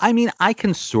 Yeah. I mean, I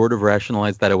can sort of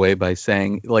rationalize that away by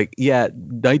saying, like, yeah,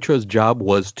 Nitro's job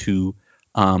was to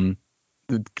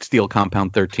steal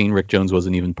Compound 13. Rick Jones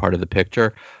wasn't even part of the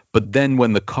picture. But then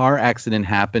when the car accident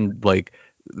happened, like,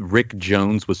 Rick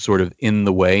Jones was sort of in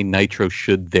the way. Nitro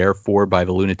should therefore, by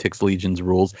the Lunatics Legion's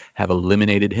rules, have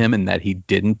eliminated him, and that he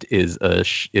didn't is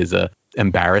a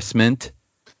embarrassment.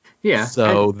 Yeah.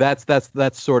 So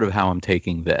that's sort of how I'm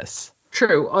taking this.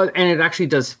 True, and it actually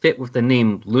does fit with the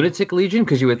name Lunatic Legion,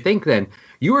 because you would think then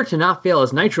you are to not fail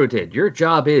as Nitro did. Your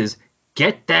job is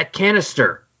get that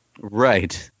canister.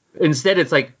 Right. Instead,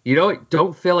 it's like, you know what?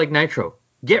 Don't fail like Nitro.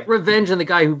 Get revenge on the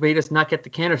guy who made us not get the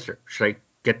canister. Should I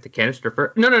get the canister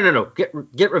first? No.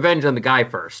 Get revenge on the guy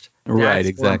first. Right,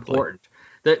 exactly. More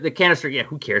important. The canister, yeah,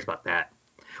 who cares about that?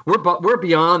 We're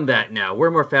beyond that now.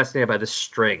 We're more fascinated by the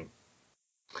string.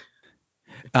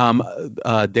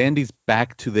 Dandy's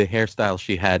back to the hairstyle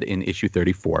she had in issue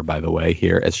 34, by the way,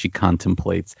 here, as she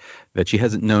contemplates that she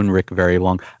hasn't known Rick very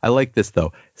long. I like this,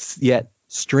 though. Yet,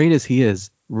 straight as he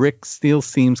is, Rick still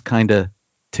seems kind of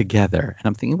together. And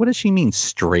I'm thinking, what does she mean,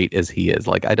 straight as he is?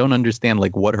 Like, I don't understand,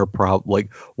 like, what her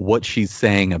what she's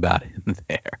saying about him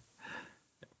there.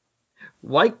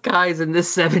 White guys in the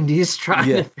 70s trying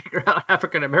to figure out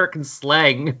African-American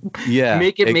slang. Yeah.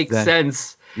 Make it make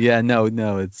sense. Yeah, no,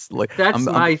 it's like that's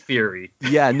my theory.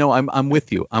 Yeah, no, I'm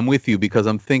with you. I'm with you because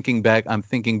I'm thinking back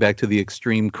to the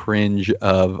extreme cringe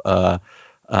of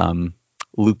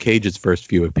Luke Cage's first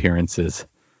few appearances.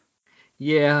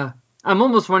 Yeah. I'm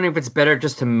almost wondering if it's better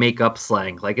just to make up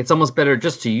slang. Like, it's almost better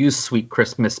just to use Sweet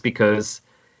Christmas because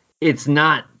it's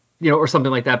not, or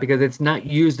something like that, because it's not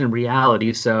used in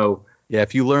reality. So yeah,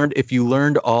 if you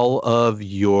learned all of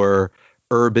your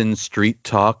urban street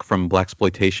talk from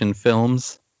blaxploitation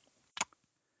films,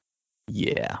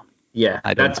 yeah,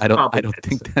 I don't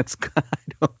think that's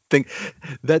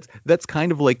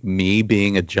kind of like me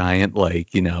being a giant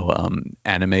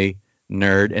anime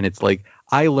nerd, and it's like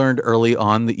I learned early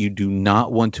on that you do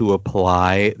not want to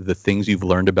apply the things you've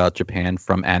learned about Japan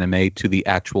from anime to the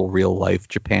actual real life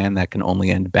Japan. That can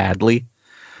only end badly.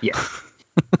 Yeah.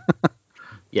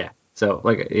 Yeah. So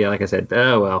like I said,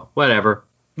 oh well, whatever.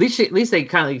 At least they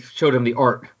kind of showed him the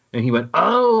art, and he went,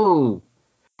 "Oh,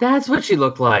 that's what she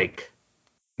looked like."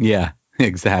 Yeah,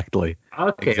 exactly.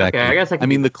 Okay. Exactly. Okay. I guess I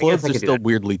mean, the clothes are still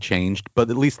weirdly changed, but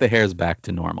at least the hair's back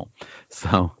to normal.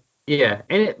 So. Yeah,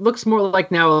 and it looks more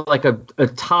like now like a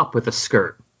top with a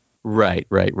skirt. Right.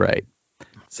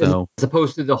 So as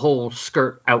opposed to the whole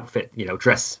skirt outfit,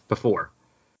 dress before.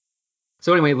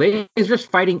 So anyway, Laser's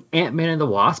fighting Ant-Man and the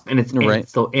Wasp, and it's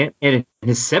still Ant-Man in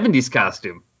his 70s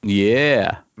costume.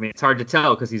 Yeah. I mean, it's hard to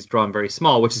tell because he's drawn very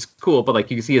small, which is cool, but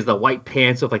like you can see he has the white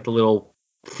pants with like the little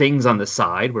things on the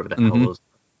side, wherever the hell those.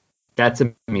 That's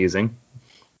amusing.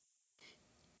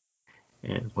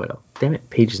 And what else? Damn it,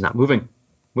 Page is not moving.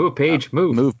 Move, Page,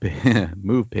 move. Move,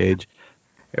 Page.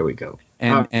 There we go.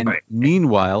 And right.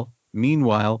 Meanwhile,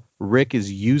 Rick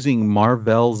is using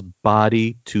Mar-Vell's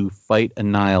body to fight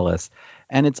Annihilus.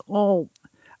 And it's all,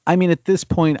 I mean, at this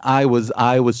point, I was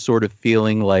sort of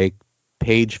feeling like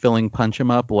Page filling Punch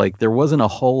Him Up. Like there wasn't a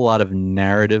whole lot of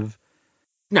narrative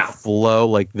flow.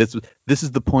 Like this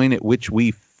is the point at which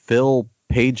we fill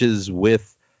pages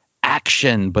with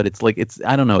action, but it's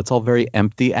I don't know, it's all very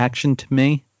empty action to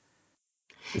me.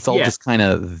 It's all just kind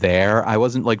of there. I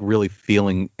wasn't like really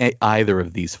feeling either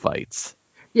of these fights.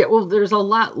 Yeah, well, there's a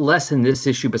lot less in this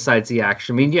issue besides the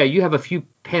action. I mean, yeah, you have a few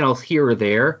panels here or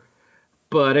there,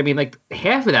 But I mean, like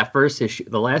half of that first issue,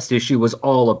 the last issue, was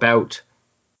all about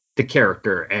the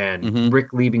character and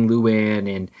Rick leaving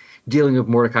Luann and dealing with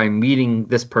Mordecai, meeting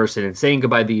this person and saying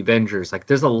goodbye to the Avengers. Like,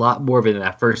 there's a lot more of it in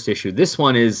that first issue. This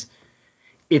one it's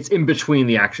in between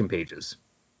the action pages.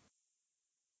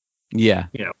 Yeah.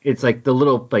 You know, it's like the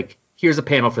little, like, here's a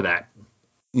panel for that.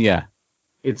 Yeah.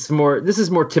 This is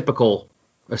more typical,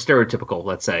 or stereotypical,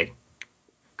 let's say.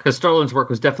 Because Starlin's work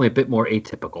was definitely a bit more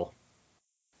atypical.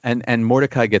 And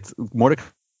Mordecai gets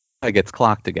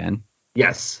clocked again.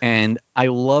 Yes. And I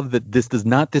love that this does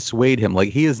not dissuade him. Like,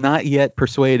 he is not yet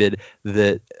persuaded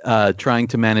that trying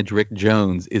to manage Rick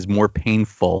Jones is more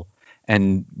painful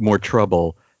and more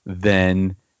trouble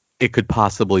than it could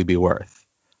possibly be worth.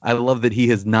 I love that he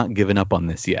has not given up on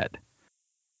this yet.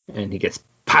 And he gets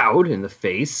powed in the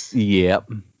face. Yep.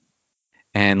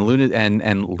 And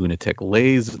Lunatic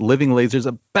Living Laser's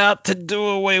about to do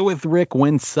away with Rick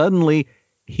when suddenly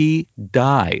he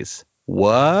dies.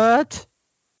 What?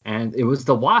 And it was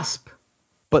the Wasp.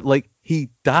 But, like, he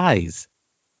dies.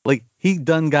 Like, he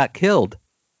done got killed.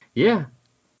 Yeah.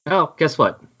 Oh, guess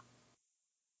what?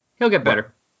 He'll get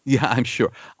better. Yeah,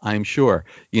 I'm sure.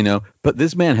 You know, but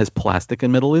this man has plastic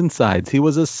and metal insides. He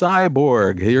was a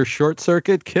cyborg. Your short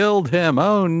circuit killed him.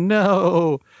 Oh,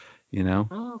 no. You know?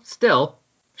 Oh, still,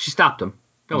 she stopped him.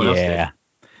 No one else did.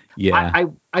 Yeah.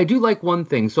 I do like one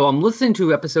thing. So I'm listening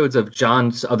to episodes of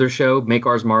John's other show, Make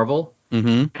Ours Marvel.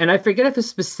 Mm-hmm. And I forget if it's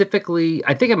specifically,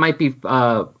 I think it might be,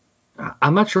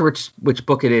 I'm not sure which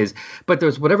book it is, but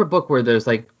there's whatever book where there's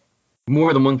like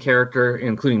more than one character,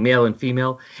 including male and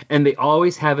female, and they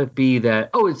always have it be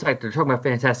that, it's like they're talking about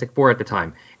Fantastic Four at the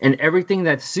time, and everything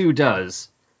that Sue does,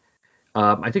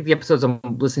 I think the episodes I'm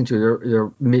listening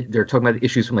to, they're talking about the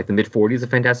issues from like the mid-40s of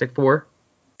Fantastic Four.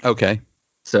 Okay.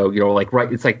 So, you know, like,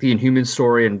 right, it's like the Inhuman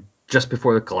story and just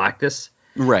before the Galactus.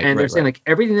 Right. And they're saying, like,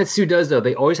 everything that Sue does, though,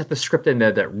 they always have the script in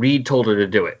there that Reed told her to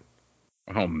do it.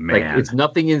 Oh, man. Like, it's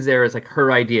nothing in there. It's like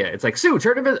her idea. It's like, Sue,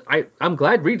 turn invisible. I'm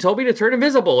glad Reed told me to turn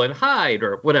invisible and hide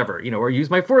or whatever, you know, or use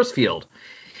my force field.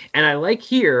 And I like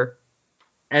here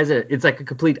it's like a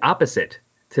complete opposite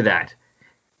to that.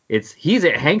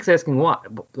 Hank's asking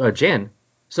Jen,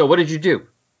 so what did you do?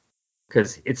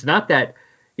 Because it's not that,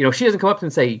 you know, she doesn't come up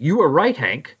and say, you were right,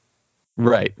 Hank.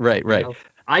 Right. You know,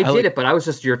 I did it, but I was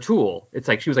just your tool. It's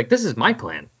like, she was like, this is my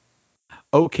plan.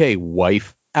 Okay,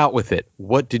 wife. Out with it.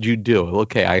 What did you do?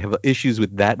 Okay, I have issues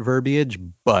with that verbiage,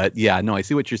 but yeah, no, I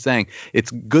see what you're saying. It's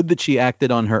good that she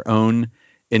acted on her own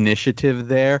initiative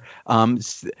there.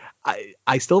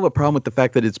 I still have a problem with the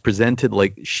fact that it's presented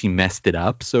like she messed it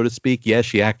up, so to speak. Yeah,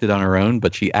 she acted on her own,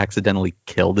 but she accidentally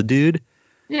killed a dude.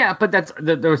 Yeah, but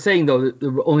they're saying, though,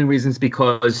 the only reason is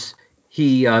because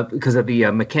because of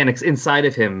the mechanics inside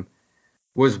of him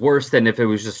was worse than if it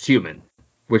was just human.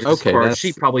 Which is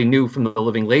she probably knew from the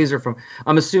Living Laser.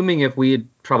 I'm assuming if we had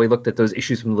probably looked at those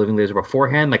issues from the Living Laser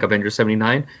beforehand, like Avengers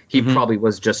 79, he probably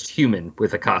was just human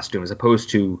with a costume as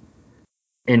opposed to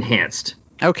enhanced.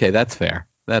 Okay, that's fair.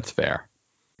 But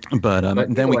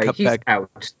then anyway, we cut back.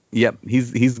 Out. Yep,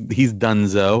 he's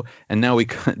donezo, and now we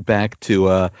cut back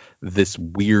to this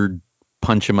weird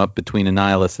punch him up between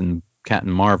Annihilus and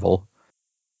Captain Marvel.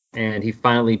 And he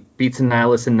finally beats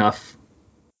Annihilus enough,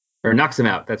 or knocks him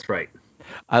out. That's right.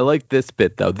 I like this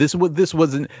bit though. This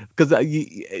wasn't because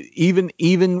even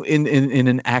in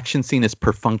an action scene as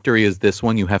perfunctory as this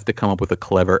one, you have to come up with a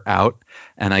clever out.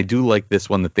 And I do like this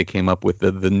one that they came up with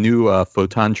the new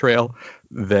photon trail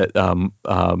that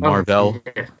Marvel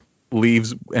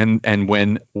leaves, and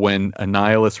when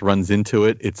Annihilus runs into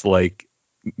it, it's like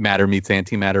matter meets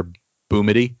antimatter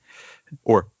boomity,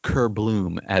 or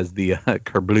kerbloom as the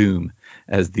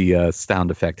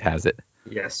sound effect has it.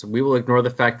 Yes, we will ignore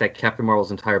the fact that Captain Marvel's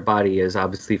entire body is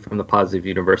obviously from the positive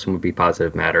universe and would be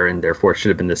positive matter, and therefore should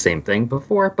have been the same thing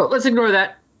before. But let's ignore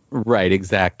that. Right,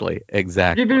 exactly. And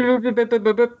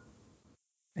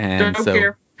Don't so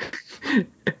care.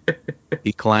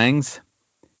 he clangs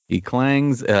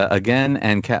again,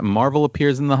 and Captain Marvel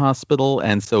appears in the hospital,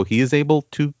 and so he is able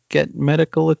to get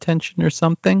medical attention or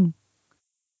something.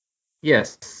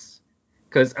 Yes,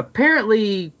 because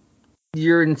apparently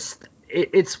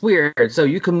it's weird. So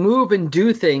you can move and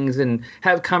do things and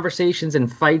have conversations and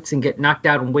fights and get knocked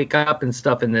out and wake up and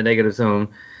stuff in the negative zone.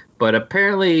 But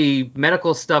apparently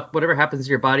medical stuff, whatever happens to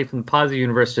your body from the positive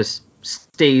universe, just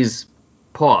stays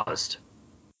paused.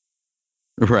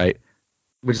 Right.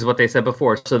 Which is what they said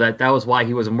before. So that was why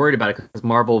he wasn't worried about it, because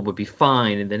Marvel would be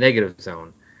fine in the negative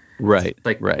zone. Right.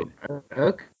 Like, right.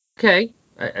 Okay.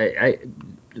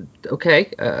 Okay.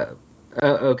 Okay.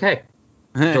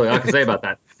 That's all I can say about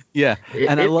that. Yeah,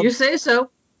 and you say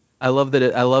so. I love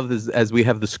this as we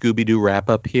have the Scooby-Doo wrap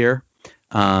up here.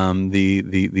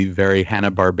 the very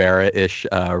Hanna-Barbera-ish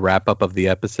wrap-up of the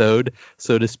episode,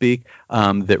 so to speak,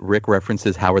 that Rick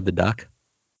references Howard the Duck.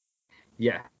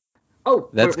 Yeah. Oh,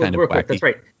 that's kind of real wacky. Quick, that's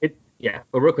right.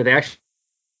 But real quick, actually,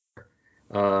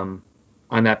 on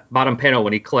that bottom panel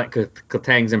when he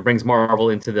Cletangs and brings Marvel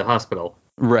into the hospital.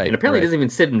 Right. And apparently he doesn't even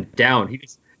sit him down. He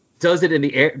just does it in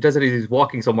the air, does it as he's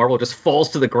walking, so Marvel just falls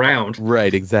to the ground.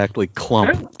 Right, exactly.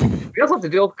 Clump. We also have to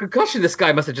deal with concussion this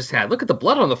guy must have just had. Look at the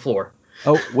blood on the floor.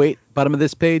 Oh, wait. Bottom of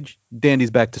this page, Dandy's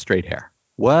back to straight hair.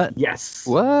 What? Yes.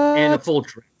 What? And a full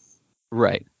dress.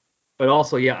 Right. But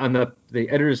also, on the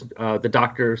editors, the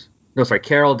doctors,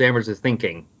 Carol Danvers is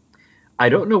thinking, I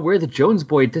don't know where the Jones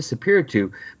boy disappeared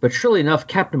to, but surely enough,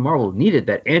 Captain Marvel needed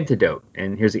that antidote.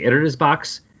 And here's the editor's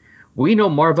box. We know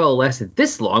Marvel lasted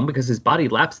this long because his body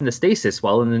lapsed into stasis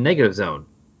while in the negative zone.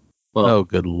 Well, oh,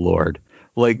 good Lord.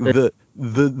 Like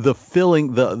the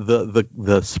filling,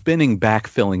 the spinning back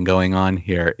filling going on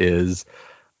here is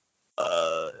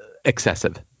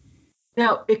excessive.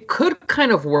 Now, it could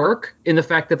kind of work in the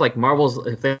fact that like Marvel's,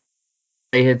 if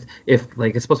it's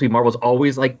supposed to be Marvel's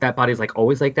always like that, body's like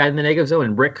always like that in the negative zone,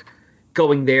 and Rick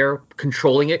going there,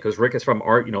 controlling it, because Rick is from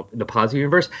in the positive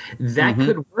universe, that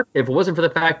could work if it wasn't for the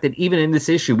fact that even in this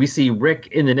issue, we see Rick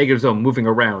in the negative zone moving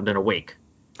around and awake.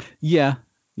 Yeah.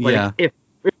 Like, if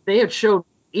they had shown,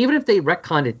 even if they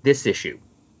retconned it this issue,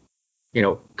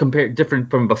 compared different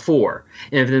from before,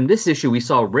 and if in this issue we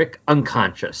saw Rick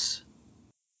unconscious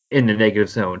in the negative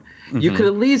zone, you could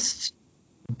at least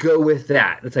go with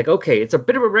that. It's like, okay, it's a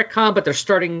bit of a retcon, but they're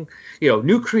starting,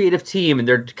 new creative team, and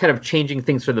they're kind of changing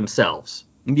things for themselves.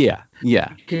 Yeah. You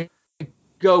can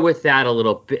go with that a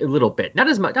little bit, not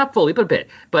as much, not fully, but a bit.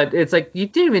 But it's like you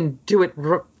didn't even do it.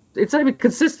 It's not even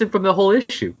consistent from the whole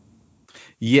issue.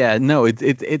 Yeah, no,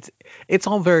 it's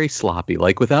all very sloppy.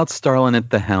 Like without Starlin at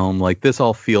the helm, like this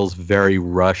all feels very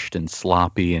rushed and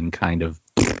sloppy and kind of.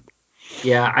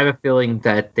 Yeah, I have a feeling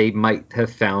that they might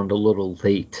have found a little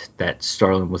late that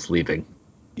Starlin was leaving.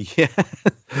 Yeah.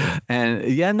 And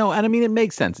I mean, it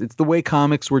makes sense. It's the way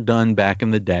comics were done back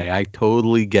in the day. I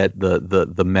totally get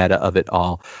the meta of it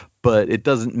all, but it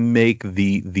doesn't make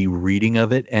the reading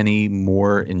of it any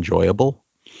more enjoyable.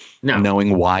 No.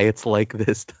 Knowing why it's like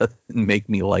this doesn't make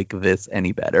me like this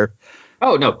any better.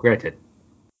 Oh, no, granted.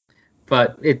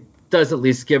 But it does at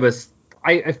least give us...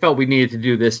 I felt we needed to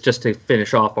do this just to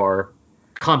finish off our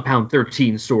Compound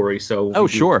 13 story. So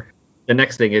sure. The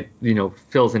next thing, it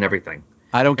fills in everything.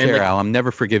 I don't care, Al. I'm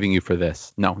never forgiving you for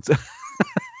this. No.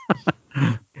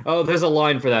 Oh, there's a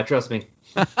line for that. Trust me.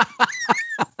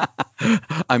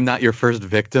 I'm not your first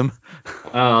victim.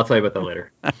 I'll tell you about that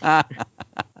later.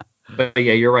 But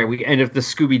yeah, you're right. We end up the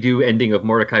Scooby-Doo ending of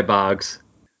Mordecai Boggs.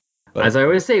 But, as I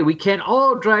always say, we can't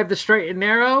all drive the straight and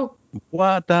narrow.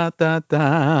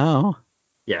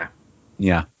 Yeah.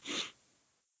 Yeah.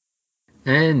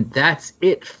 And that's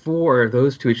it for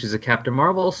those two issues of Captain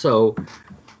Marvel. So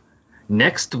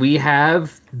next we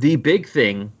have the big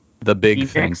thing. The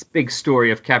next big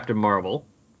story of Captain Marvel.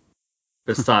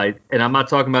 Besides, and I'm not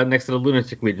talking about next to the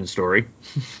Lunatic Legion story.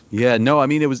 Yeah, no, I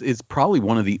mean it's probably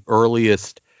one of the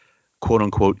earliest quote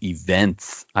unquote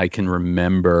events I can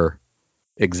remember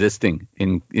existing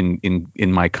in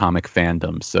my comic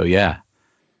fandom. So yeah.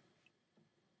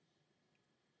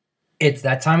 It's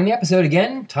that time in the episode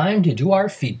again, time to do our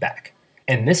feedback.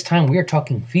 And this time we are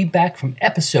talking feedback from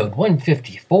episode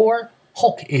 154,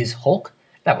 Hulk is Hulk.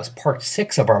 That was part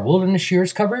 6 of our Wilderness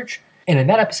Years coverage. And in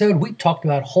that episode, we talked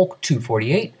about Hulk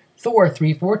 248, Thor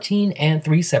 314, and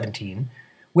 317,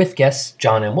 with guests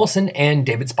John M. Wilson and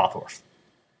David Spothorth.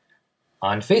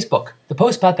 On Facebook, the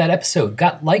post about that episode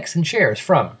got likes and shares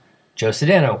from Joe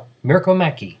Sedano, Mirko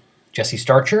Mackey, Jesse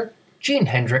Starcher, Gene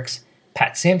Hendricks,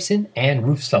 Pat Sampson, and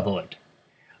Ruth Sutherland.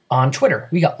 On Twitter,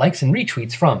 we got likes and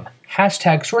retweets from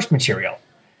hashtag source material,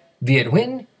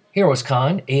 Vietwin,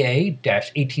 HeroesCon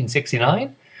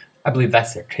AA-1869. I believe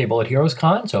that's their table at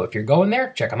HeroesCon, so if you're going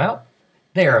there, check them out.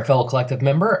 They are a fellow collective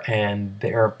member, and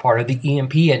they're part of the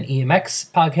EMP and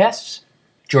EMX podcasts.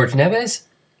 George Neves,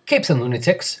 Capes and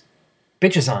Lunatics,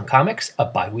 Bitches on Comics, a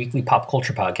bi-weekly pop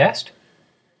culture podcast.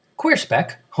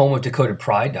 QueerSpec, home of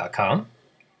DecodedPride.com.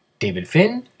 David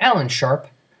Finn, Alan Sharp,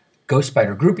 Ghost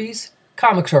Spider Groupies,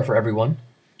 Comics Are For Everyone,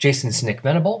 Jason Snick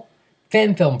Venable,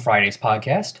 Fan Film Fridays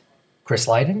Podcast, Chris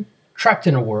Lydon, Trapped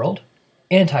in a World,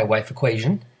 Anti-Wife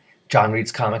Equation,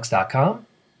 JohnReadsComics.com,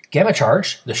 Gamma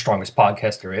Charge, the strongest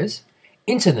podcast there is,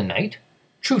 Into the Night,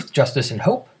 Truth, Justice, and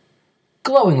Hope,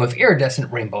 Glowing with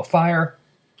Iridescent Rainbow Fire,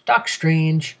 Doc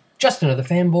Strange, Just Another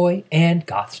Fanboy, and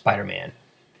Goth Spider-Man.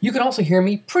 You can also hear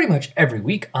me pretty much every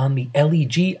week on the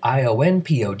LEGION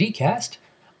PODcast,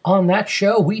 On that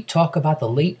show, we talk about the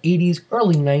late 80s,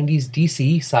 early 90s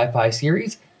DC sci-fi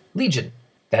series, Legion.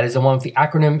 That is the one with the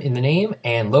acronym in the name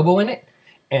and logo in it,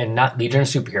 and not Legion of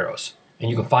Superheroes.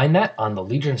 And you can find that on the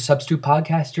Legion of Substitute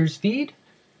Podcasters feed.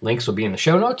 Links will be in the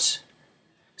show notes.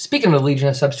 Speaking of Legion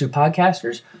of Substitute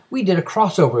Podcasters, we did a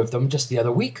crossover of them just the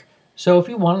other week. So if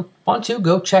you want to,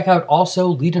 go check out also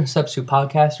Legion of Substitute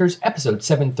Podcasters, episode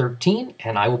 713,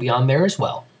 and I will be on there as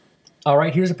well. All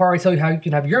right, here's the part where I tell you how you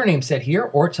can have your name said here,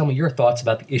 or tell me your thoughts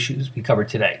about the issues we covered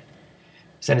today.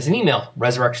 Send us an email,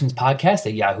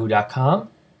 resurrectionspodcast@yahoo.com.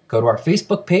 Go to our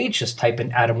Facebook page, just type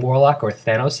in Adam Warlock or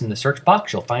Thanos in the search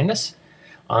box, you'll find us.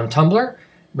 On Tumblr,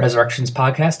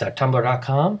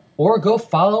 resurrectionspodcast.tumblr.com, or go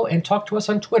follow and talk to us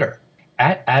on Twitter,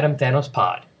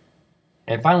 @AdamThanosPod.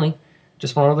 And finally,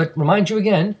 just want to remind you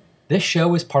again, this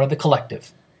show is part of The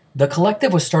Collective. The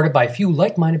Collective was started by a few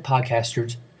like-minded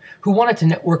podcasters who wanted to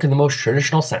network in the most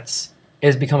traditional sense. It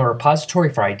has become a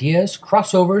repository for ideas,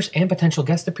 crossovers, and potential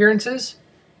guest appearances,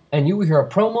 and you will hear a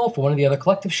promo for one of the other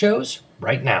Collective shows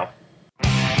right now.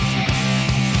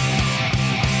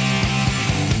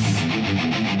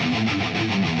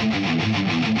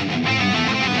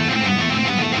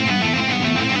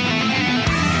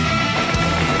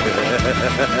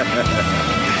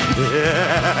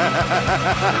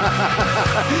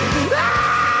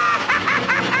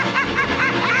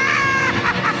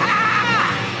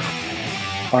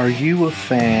 Are you a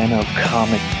fan of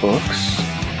comic books?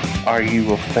 Are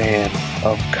you a fan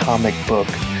of comic book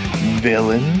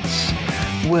villains?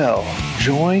 Well,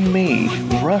 join me,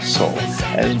 Russell,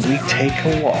 as we take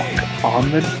a walk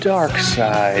on the dark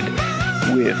side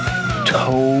with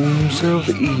Tomes of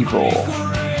Evil,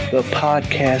 the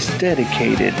podcast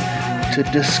dedicated to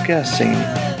discussing,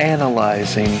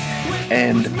 analyzing,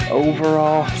 and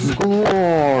overall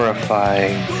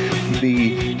glorifying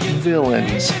the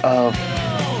villains of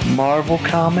Marvel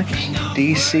Comics,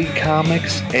 DC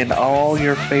Comics, and all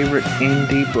your favorite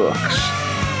indie books.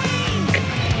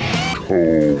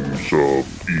 Tomes of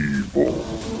Evil,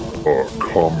 a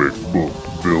comic book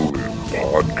villain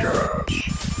podcast.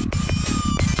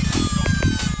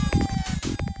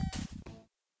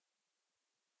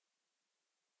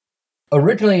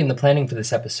 Originally, in the planning for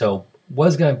this episode,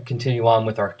 was going to continue on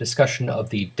with our discussion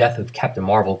of the Death of Captain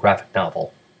Marvel graphic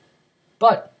novel.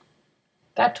 But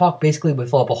that talk basically would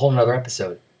fill up a whole nother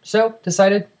episode. So,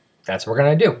 decided that's what we're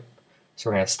going to do. So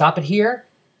we're going to stop it here,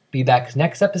 be back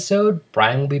next episode,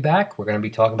 Brian will be back, we're going to be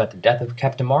talking about the Death of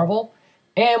Captain Marvel,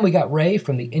 and we got Ray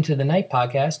from the Into the Night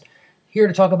podcast here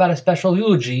to talk about a special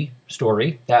eulogy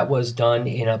story that was done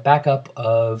in a backup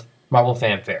of Marvel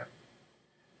Fanfare.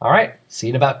 Alright, see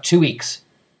you in about 2 weeks.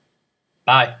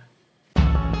 Bye.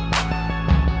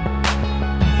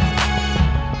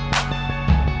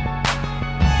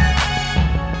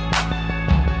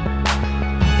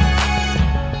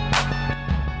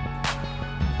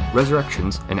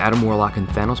 Resurrections, an Adam Warlock and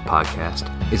Thanos podcast,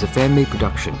 is a fan-made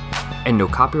production, and no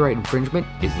copyright infringement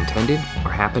is intended, or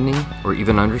happening, or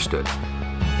even understood.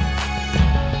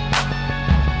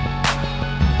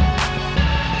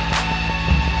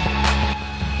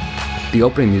 The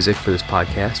opening music for this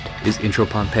podcast is Intro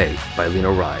Pompeii by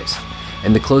Lino Rise,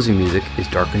 and the closing music is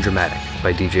Dark and Dramatic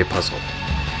by DJ Puzzle.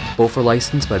 Both are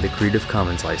licensed by the Creative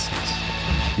Commons license.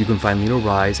 You can find Lino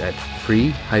Rise at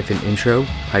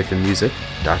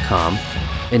free-intro-music.com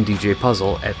and DJ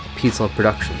Puzzle at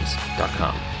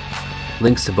peaceloveproductions.com.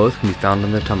 Links to both can be found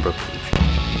on the Tumblr page.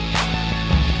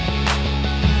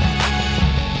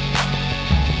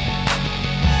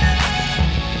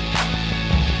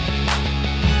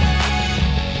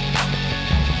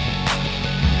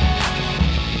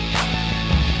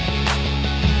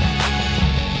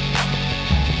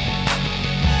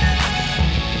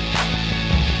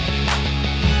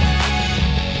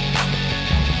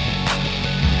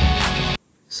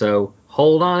 So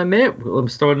hold on a minute.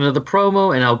 Let's start another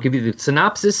promo, and I'll give you the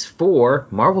synopsis for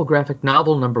Marvel graphic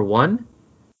novel number 1,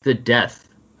 The Death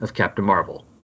of Captain Marvel.